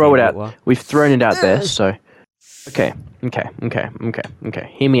 But we throw it out. We've thrown it out there, so... Okay.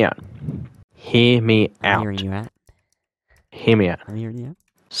 Hear me out. I'm hearing you out. Hear me out. I'm hearing you out.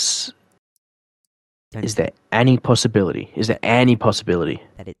 Is there any possibility?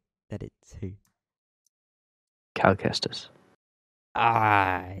 That it's who? Cal Kestis.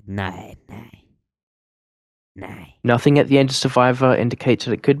 No. Nothing at the end of Survivor indicates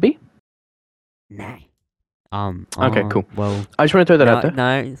that it could be? No. Okay, cool. Well, I just want to throw that out there.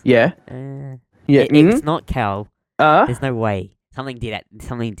 No. Yeah. Yeah. It's not Cal. There's no way. Something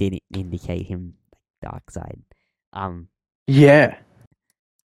did indicate him dark side. Yeah.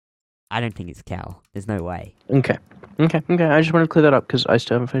 I don't think it's Cal. There's no way. Okay. I just want to clear that up because I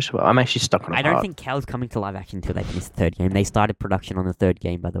still haven't finished. I'm actually stuck on it. I don't think Cal's coming to live action until they finish the 3rd game. They started production on the 3rd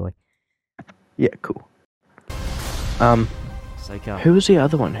game, by the way. Yeah, cool. Ahsoka. Who was the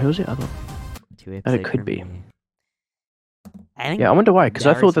other one? 2 episodes. It could be. I wonder why, because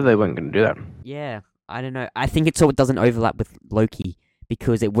I thought that they weren't going to do that. Yeah, I don't know. I think it's so it doesn't overlap with Loki,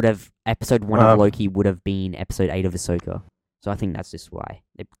 because it would have... Episode 1 of Loki would have been Episode 8 of Ahsoka. So I think that's just why.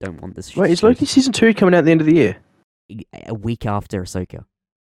 They don't want this... Wait, is Loki Season 2 coming out at the end of the year? A week after Ahsoka.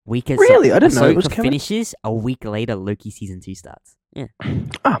 Really? I didn't know it was coming. Finishes, a week later Loki Season 2 starts. Yeah.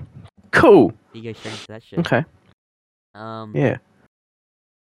 Cool. You go straight into that shit. Okay. Yeah.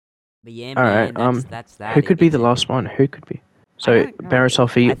 But yeah, man, that's that. Who could be the last one? Who could be? So, Barriss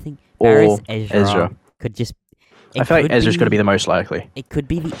I think Barriss, Ezra could just... I feel like Ezra's going to be the most likely. It could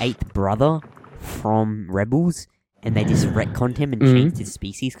be the 8th brother from Rebels, and they just retconned him and changed his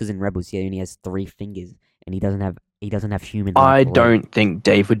species, because in Rebels he only has 3 fingers, and he doesn't have He doesn't have human. I don't think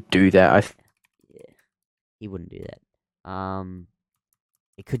Dave would do that. Yeah, he wouldn't do that.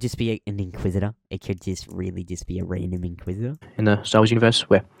 It could just be an Inquisitor. It could just really just be a random Inquisitor. In the Star Wars universe,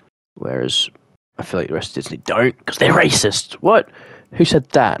 whereas I feel like the rest of Disney don't, because they're racist. What? Who said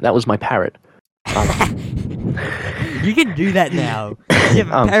that? That was my parrot. You can do that now. You have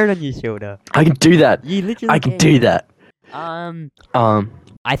a parrot on your shoulder. I can do that. You literally I can do that.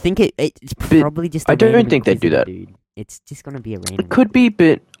 I think it's probably just. I don't think they'd do that. Dude. It's just gonna be a random. It could be,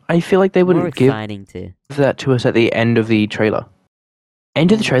 but I feel like they wouldn't give that to us at the end of the trailer.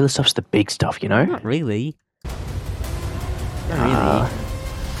 End of the trailer stuff's the big stuff, you know? Not really. Not really.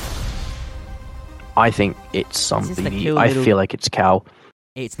 I think it's something. I feel like it's Cal.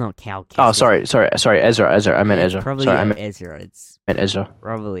 It's not Cal. Oh, sorry, Ezra. I meant Ezra. Probably sorry, I meant Ezra. It's Ezra.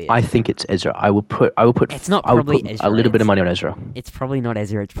 Probably. I think it's Ezra. I will put. It's not probably Ezra. A little bit of money on Ezra. It's probably not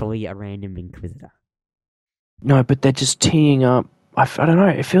Ezra. It's probably a random Inquisitor. No, but they're just teeing up. I don't know.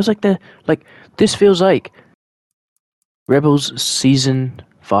 It feels like they're like. This feels like Rebels Season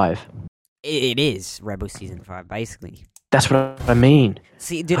 5. It is Rebels Season 5, basically. That's what I mean.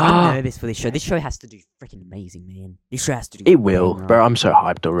 See, dude, I'm nervous for this show. This show has to do freaking amazing, man. This show has to do. It will, bro. I'm so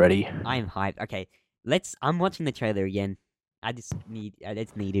hyped already. I'm hyped. Okay, I'm watching the trailer again. I just need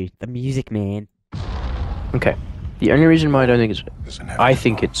to. The music, man. Okay. The only reason why I don't think it's. I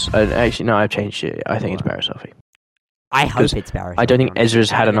think it's. Actually, no, I've changed it. I think it's Barriss Offee. I hope it's Barriss. I don't think Ezra's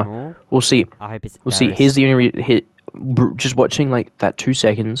had enough. We'll see. I hope it's. We'll see. Here's the only. Just watching like that 2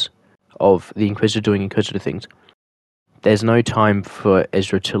 seconds of the Inquisitor doing Inquisitor things. There's no time for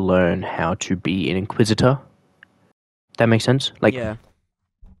Ezra to learn how to be an Inquisitor. That makes sense? Like,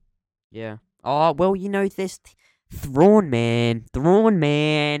 yeah. Oh, well, there's Thrawn, man.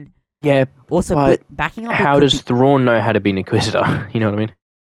 Yeah, also, but backing up... How does Thrawn know how to be an Inquisitor? You know what I mean?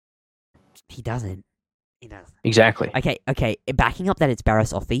 He doesn't. Exactly. Okay. Backing up that it's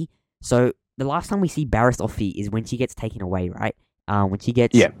Barriss Offee. So, the last time we see Barriss Offee is when she gets taken away, right? When she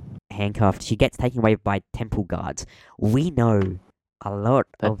gets... handcuffed, she gets taken away by temple guards. We know a lot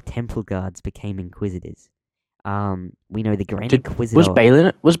of temple guards became Inquisitors. We know the Grand Inquisitor... Was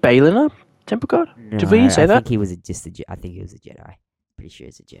Balin a temple guard? No, did we say that? I think he was just I think he was a Jedi. Pretty sure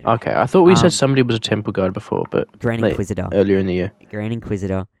he's a Jedi. Okay, I thought we said somebody was a temple guard before, but... Grand Inquisitor. Earlier in the year. Grand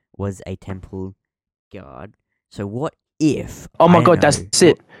Inquisitor was a temple guard. So what if... Oh my god, that's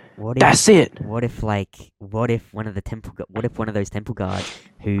it! That's it! What if one of those temple guards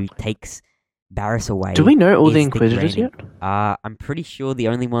who takes Barriss away... Do we know all the Inquisitors yet? I'm pretty sure the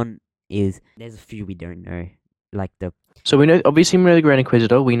only one is... There's a few we don't know. So we know the Grand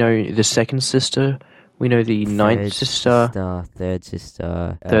Inquisitor, we know the second sister, we know the ninth sister... Third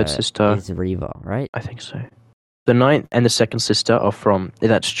sister... Third sister... is Reva, right? I think so. The ninth and the second sister are from...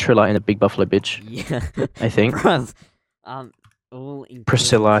 That's Trilla and the Big Buffalo Bitch. Yeah. I think. Bruh,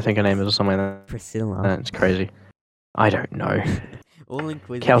 Priscilla, I think her name is, or something like that. Priscilla. That's crazy. I don't know. All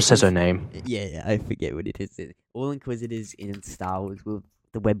Inquisitors... Cal says her name. Yeah, I forget what it is. All Inquisitors in Star Wars...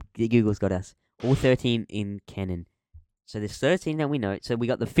 Google's got us. All 13 in canon. So there's 13 that we know. So we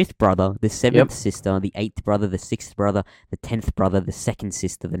got the 5th brother, the 7th sister, the 8th brother, the 6th brother, the 10th brother, the 2nd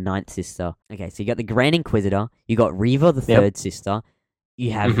sister, the 9th sister. Okay, so you got the Grand Inquisitor, you got Reva, the 3rd sister,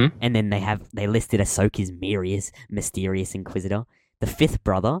 you have, and then they listed Ahsoka's mysterious Inquisitor, the 5th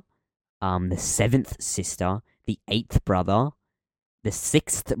brother, the 7th sister, the 8th brother, the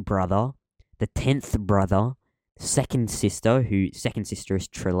 6th brother, the 10th brother, second sister is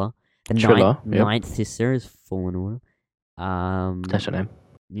Trilla, the ninth sister is Fallen Order. That's her name.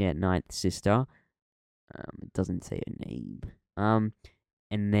 Yeah, ninth sister. It doesn't say her name.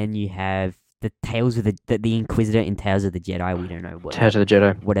 And then you have the Tales of the Inquisitor in Tales of the Jedi. We don't know what Tales of the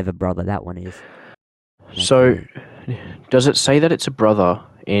Jedi. Whatever brother that one is. So, does it say that it's a brother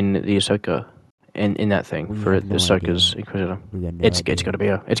in the Ahsoka? In that thing for Ahsoka's Inquisitor? It's got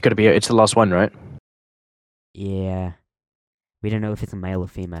to be it's the last one, right? Yeah. We don't know if it's a male or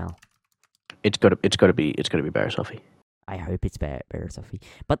female. It's got to be Barriss Offee. I hope it's Barriss Offee.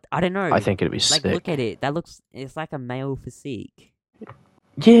 But I don't know. I think it'd be sick. Look at it. It's like a male physique.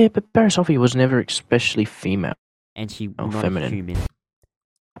 Yeah, but Barriss Offee was never especially female. And she was not feminine. a human.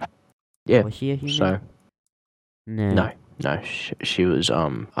 Yeah. Was she a human? So No. She was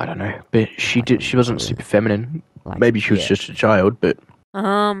I don't know. But she wasn't super feminine. Maybe she was just a child, but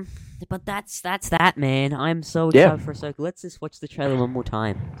but that's that, man. I'm so excited for Ahsoka. Let's just watch the trailer one more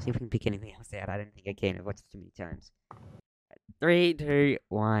time. See if we can pick anything else out. I don't think I can. I've watched it too many times. 3, 2,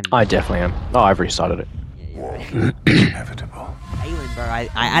 1. I definitely am. Oh, I've restarted it. Inevitable. Aelin, bro.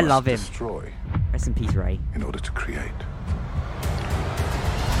 I love him. Destroy Rest in peace, Ray. in order to create.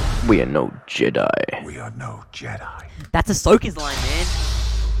 We are no Jedi. We are no Jedi. That's Ahsoka's line, man.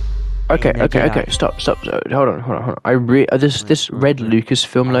 Okay, no okay, Jedi. okay. Stop. Hold on. This red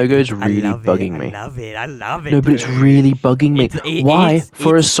Lucasfilm logo is really bugging me. I love it. No, but it's really bugging me. Why?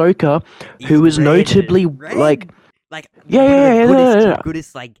 For Ahsoka, who is notably like one of the yeah.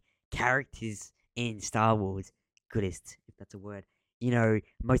 goodest like characters in Star Wars. Goodest, if that's a word. You know,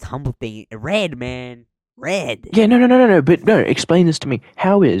 most humble thing. Red, man. Red. Yeah, no. But no, explain this to me.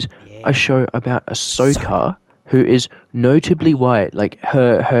 How is a show about Ahsoka, who is notably white, like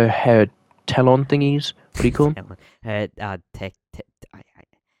her talon thingies? What do you call them? Her tech.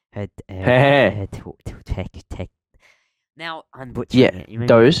 Now I'm butchering it. You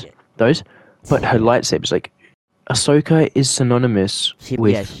those. But her lightsabers, like Ahsoka, is synonymous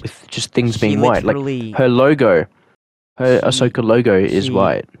with just things being white. Like her logo, Ahsoka logo is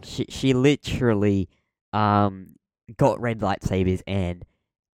white. She literally got red lightsabers and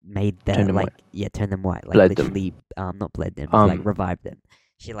made them turn them white. Like bled literally, not bled them, like revived them.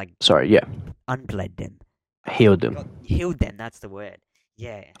 She unbled them, healed them. Healed them. That's the word.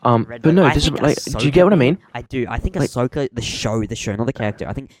 Yeah. But no, this is like. Do you get what I mean? I do. I think Ahsoka, the show, not the character.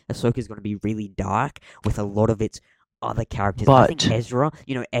 I think Ahsoka is going to be really dark with a lot of its other characters. I think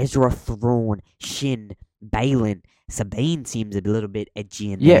Ezra, Thrawn, Shin, Baylan, Sabine seems a little bit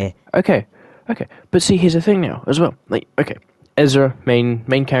edgy in there. Okay. But see, here's the thing now as well. Like, okay, Ezra,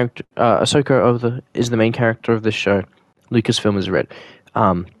 main character. Ahsoka is the main character of this show. Lucasfilm is red.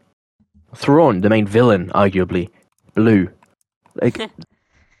 Thrawn, the main villain, arguably blue. Like,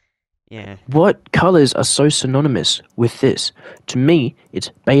 yeah. What colors are so synonymous with this? To me, it's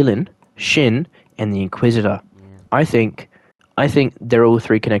Baylan, Shin, and the Inquisitor. Yeah. I think they're all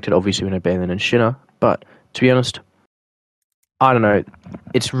three connected. Obviously, we know Baylan and Shin are, but to be honest, I don't know.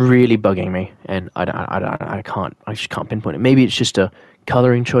 It's really bugging me, and I just can't pinpoint it. Maybe it's just a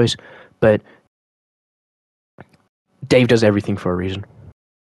coloring choice, but Dave does everything for a reason.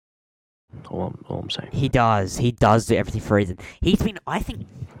 All I'm saying. He does do everything for a reason. He's been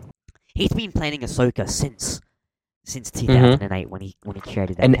planning Ahsoka since 2008 when he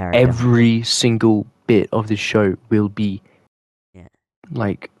created that character. And every single bit of the show will be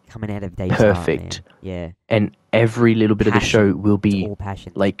like coming out of Dave's perfect. Heart, yeah. And every little bit of the show will be all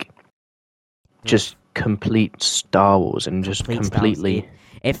passion. Like just complete Star Wars and just completely.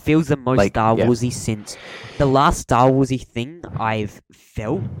 It feels the most Star Warsy since the last Star Warsy thing I've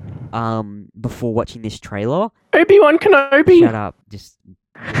felt before watching this trailer. Obi-Wan Kenobi. Shut up! Just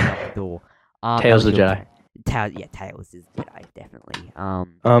get out the door. Tales of the Jedi. Tales is Jedi definitely.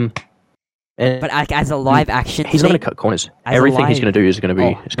 But as a live action, he's not going to cut corners. Everything he's going to do is going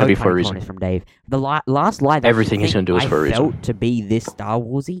to be for a reason. From Dave, the last live everything he's going to do is for a reason. Felt to be this Star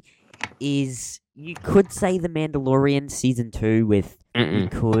Warsy is you could say the Mandalorian season 2 with. You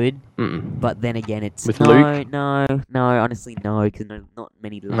could, but then again, it's with Luke? No, honestly, no, because not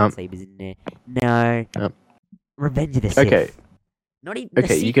many lightsabers in there. No, Revenge of the Sith. Okay, not even.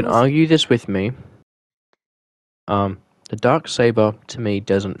 Okay, you can argue this with me. The dark saber to me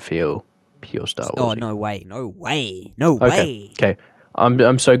doesn't feel pure Star Wars. Oh no way! Okay.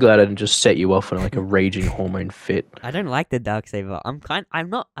 I'm so glad I didn't just set you off on like a raging hormone fit. I don't like the Darksaber.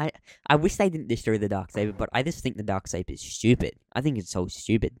 I wish they didn't destroy the Darksaber, but I just think the Darksaber is stupid. I think it's so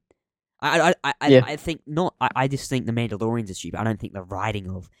stupid. I think not. I just think the Mandalorians are stupid. I don't think the writing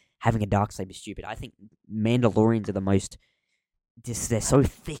of having a Darksaber is stupid. I think Mandalorians are the most. They're so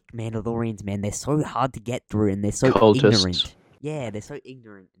thick, Mandalorians, man. They're so hard to get through, and they're so ignorant. Yeah, they're so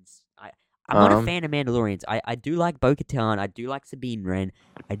ignorant. I'm not a fan of Mandalorians. I do like Bo-Katan. I do like Sabine Wren.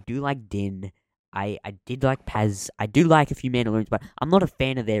 I do like Din. I did like Paz. I do like a few Mandalorians, but I'm not a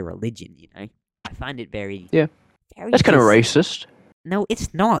fan of their religion, you know? I find it very... Yeah. Very That's kind of racist. No,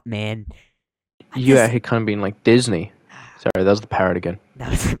 it's not, man. You out here kind of being like Disney. Sorry, that was the parrot again. That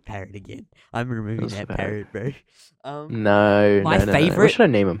was the parrot again. I'm removing that parrot, bro. No. What should I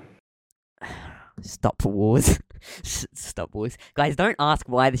name him? Stop Wars. Stop Wars. Guys, don't ask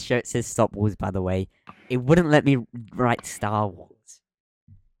why the shirt says Stop Wars, by the way. It wouldn't let me write Star Wars.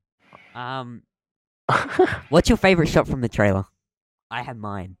 What's your favorite shot from the trailer? I have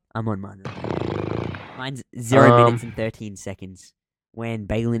mine. I'm on mine right now. Mine's 0 minutes and 13 seconds. When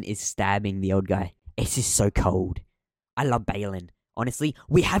Baylan is stabbing the old guy. It's just so cold. I love Baylan. Honestly,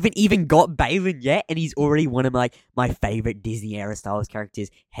 we haven't even got Baylan yet, and he's already one of my favorite Disney era Star Wars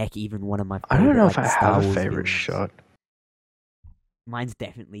characters. Heck, even one of my favorite, I don't know if I Star have Wars a favorite villains. shot. Mine's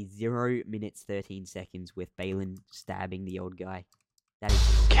definitely 0 minutes 13 seconds with Baylan stabbing the old guy. That is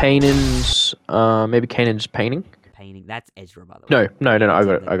Kanan's maybe Kanan's painting. caning. That's Ezra, by the way. No. I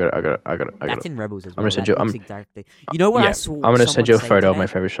got it. That's in Rebels as I'm well. gonna send you. Exactly. You know what I Yeah, saw? I'm gonna send you a someone say photo of today? my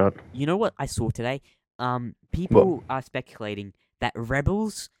favorite shot. You know what I saw today? People are speculating that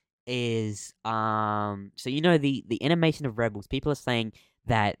Rebels is So you know the animation of Rebels. People are saying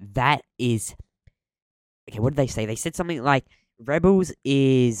that is. Okay, what did they say? They said something like Rebels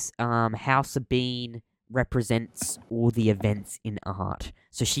is how Sabine represents all the events in art.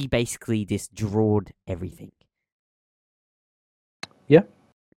 So she basically just drawed everything. Yeah.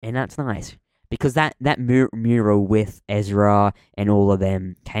 And that's nice. Because that mural with Ezra and all of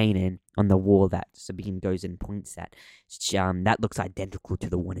them, Kanan, on the wall that Sabine goes and points at, that looks identical to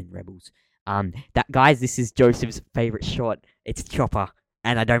the one in Rebels. This is Joseph's favorite shot. It's Chopper,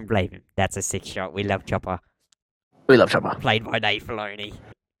 and I don't blame him. That's a sick shot. We love Chopper. Played by Dave Filoni.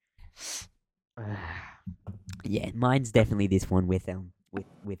 Yeah, mine's definitely this one with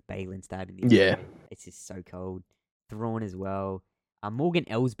Balin stabbing the Yeah. It's just so cold. Thrawn as well. Morgan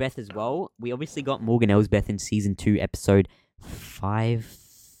Elsbeth as well. We obviously got Morgan Elsbeth in Season 2, Episode 5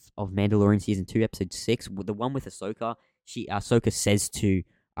 of Mandalorian Season 2, Episode 6. The one with Ahsoka. Ahsoka says to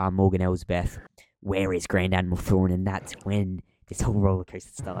Morgan Elsbeth, "Where is Grand Admiral Thrawn?" And that's when this whole roller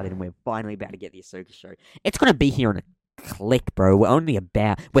coaster started, and we're finally about to get the Ahsoka show. It's gonna be here on a click, bro.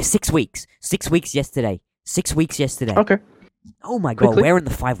 We're 6 weeks. 6 weeks yesterday. 6 weeks yesterday. Okay. Oh my god, we're in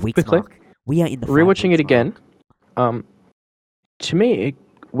the 5 weeks mark. We are in the 5 Rewatching weeks it again. mark. To me,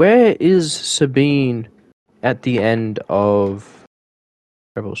 where is Sabine at the end of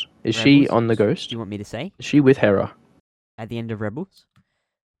Rebels? Is she Rebels? on the Do Ghost? you want me to say? Is she with Hera? At the end of Rebels?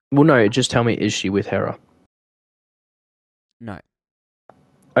 Well, no. Just tell me, is she with Hera? No.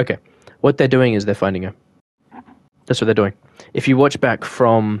 Okay. What they're doing is they're finding her. That's what they're doing. If you watch back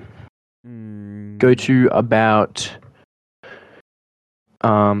from, go to about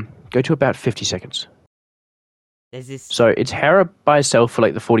 50 seconds. There's this. So it's Hera by herself for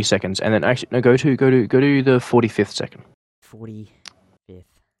like the 40 seconds, and then actually no, go to the 45th second. 45th.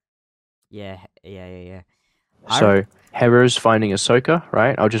 Yeah. So Hera's finding Ahsoka,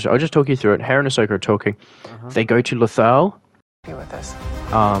 right? I'll just talk you through it. Hera and Ahsoka are talking. They go to Lothal. Be with us.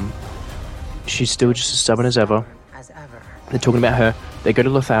 She's still just as stubborn as ever. They're talking about her. They go to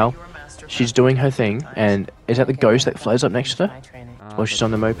Lothal. She's doing her thing, and is that the ghost that flies up next to her? Or she's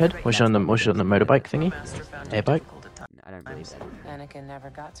on the moped? Or she's on the motorbike thingy? Air bike? I don't believe that. Anakin never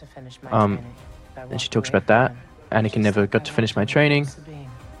got to finish my training. And she talks about that. Anakin never got to finish my training.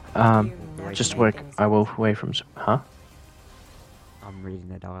 Just work. I will away from. Huh? I'm reading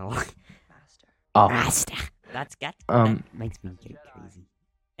the dialogue. Oh. Master. That makes me get crazy.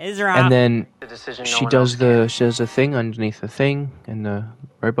 Ezra. And then The decision she does a thing underneath the thing in the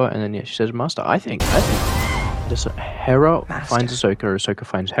robot, and then she says, "Master." I think this Hera finds Ahsoka, or Ahsoka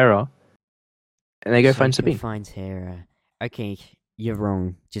finds Hera, and they go find Sabine. Finds Hera. Okay, you're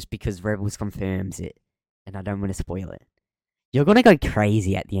wrong. Just because Rebels confirms it, and I don't want to spoil it. You're gonna go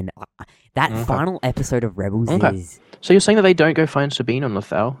crazy at the end. That final episode of Rebels is. So you're saying that they don't go find Sabine on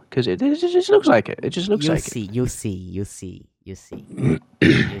Lothal because it just looks like it. It just looks like it. You'll see. You'll see,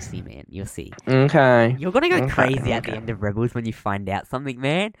 man. You'll see. Okay. You're gonna go crazy at the end of Rebels when you find out something,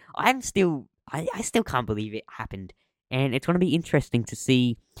 man. I still can't believe it happened, and it's gonna be interesting to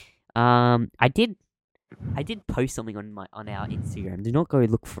see. I did post something on our Instagram. Do not go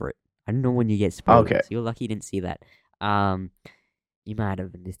look for it. I don't know when you get spoiled. Okay. So you're lucky you didn't see that. You might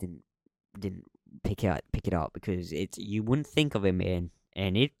have and just didn't pick it up because you wouldn't think of it, man,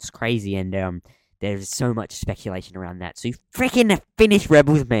 and it's crazy, and there's so much speculation around that. So you freaking finish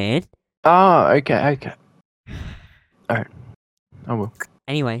Rebels, man. Oh, okay. Alright. I will.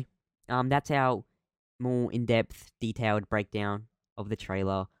 Anyway, that's our more in-depth, detailed breakdown of the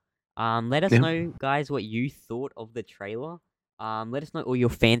trailer. Let us know, guys, what you thought of the trailer. Let us know all your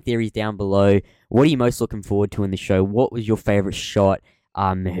fan theories down below. What are you most looking forward to in the show? What was your favorite shot?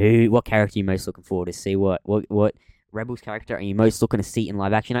 What character are you most looking forward to see? What Rebels character are you most looking to see in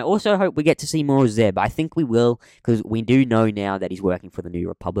live action? I also hope we get to see more of Zeb. I think we will, because we do know now that he's working for the New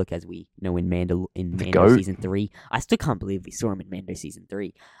Republic, as we know in Mando Season 3. I still can't believe we saw him in Mando Season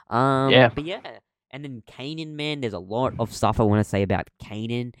 3. Yeah. But yeah. And then Kanan, man, there's a lot of stuff I want to say about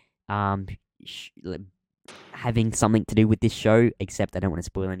Kanan. Having something to do with this show, except I don't want to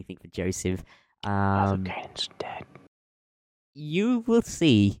spoil anything for Joseph. Kanan's dead. You will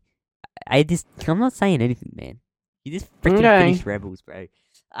see. I'm not saying anything, man. You just freaking finished Rebels, bro.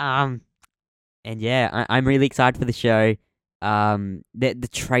 And yeah, I'm really excited for the show. The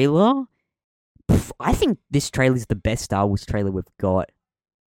trailer. I think this trailer is the best Star Wars trailer we've got.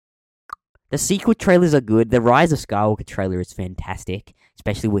 The sequel trailers are good. The Rise of Skywalker trailer is fantastic,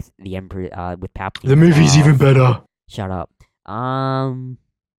 especially with the Emperor, with Palpatine. The movie's even better. Shut up. Kenobi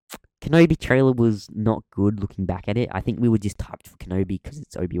trailer was not good looking back at it. I think we were just hyped for Kenobi because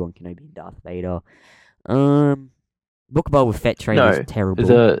it's Obi-Wan Kenobi and Darth Vader. Book of Boba Fett trailer is terrible.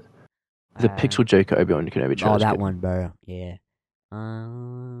 The Pixel Joker Obi-Wan Kenobi trailer. Oh, that good. one, bro. Yeah.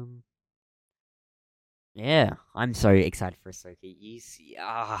 Yeah, I'm so excited for Ahsoka.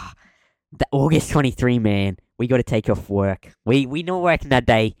 The August 23, man. We got to take off work. We not working that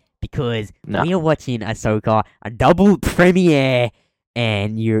day because we are watching Ahsoka, a double premiere,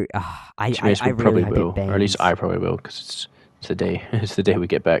 and you're. I really hope it bangs. Or at least I probably will, because it's the day. It's the day we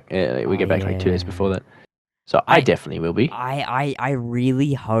get back. We get back like 2 days before that. So I definitely will be. I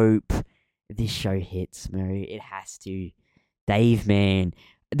really hope this show hits, Mary. It has to. Dave, man.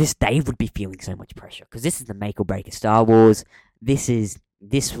 Dave would be feeling so much pressure because this is the make or break of Star Wars. This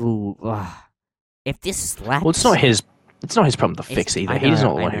will. If this slaps, well, it's not his problem to fix either. He's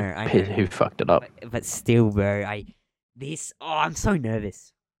not the one who fucked it up. But still, bro, I'm so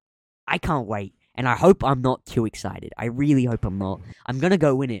nervous. I can't wait, and I hope I'm not too excited. I really hope I'm not. I'm gonna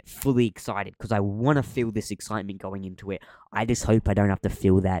go in it fully excited because I want to feel this excitement going into it. I just hope I don't have to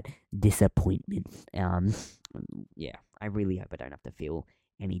feel that disappointment. Yeah, I really hope I don't have to feel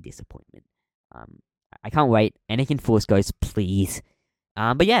any disappointment. I can't wait. Anakin Force Ghost, please.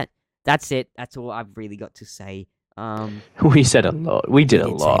 But yeah, that's it. That's all I've really got to say. We said a lot. We did a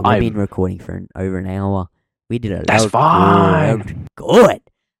lot. We've been recording for over an hour. We did a lot. That's fine. Good.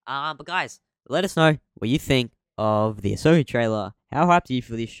 But guys, let us know what you think of the Ahsoka trailer. How hyped are you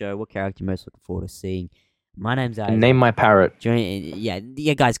for this show? What character you most looking forward to seeing? My name's Isaac. Name my parrot. Yeah,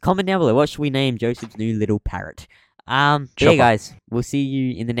 guys, comment down below. What should we name Joseph's new little parrot? Yeah, guys, we'll see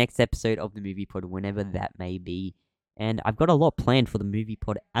you in the next episode of the Movie Pod, whenever that may be. And I've got a lot planned for the Movie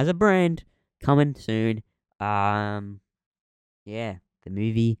Pod as a brand coming soon. Yeah, the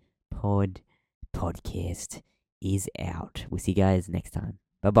Movie Pod podcast is out. We'll see you guys next time.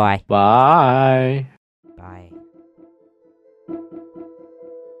 Bye-bye. Bye. Bye.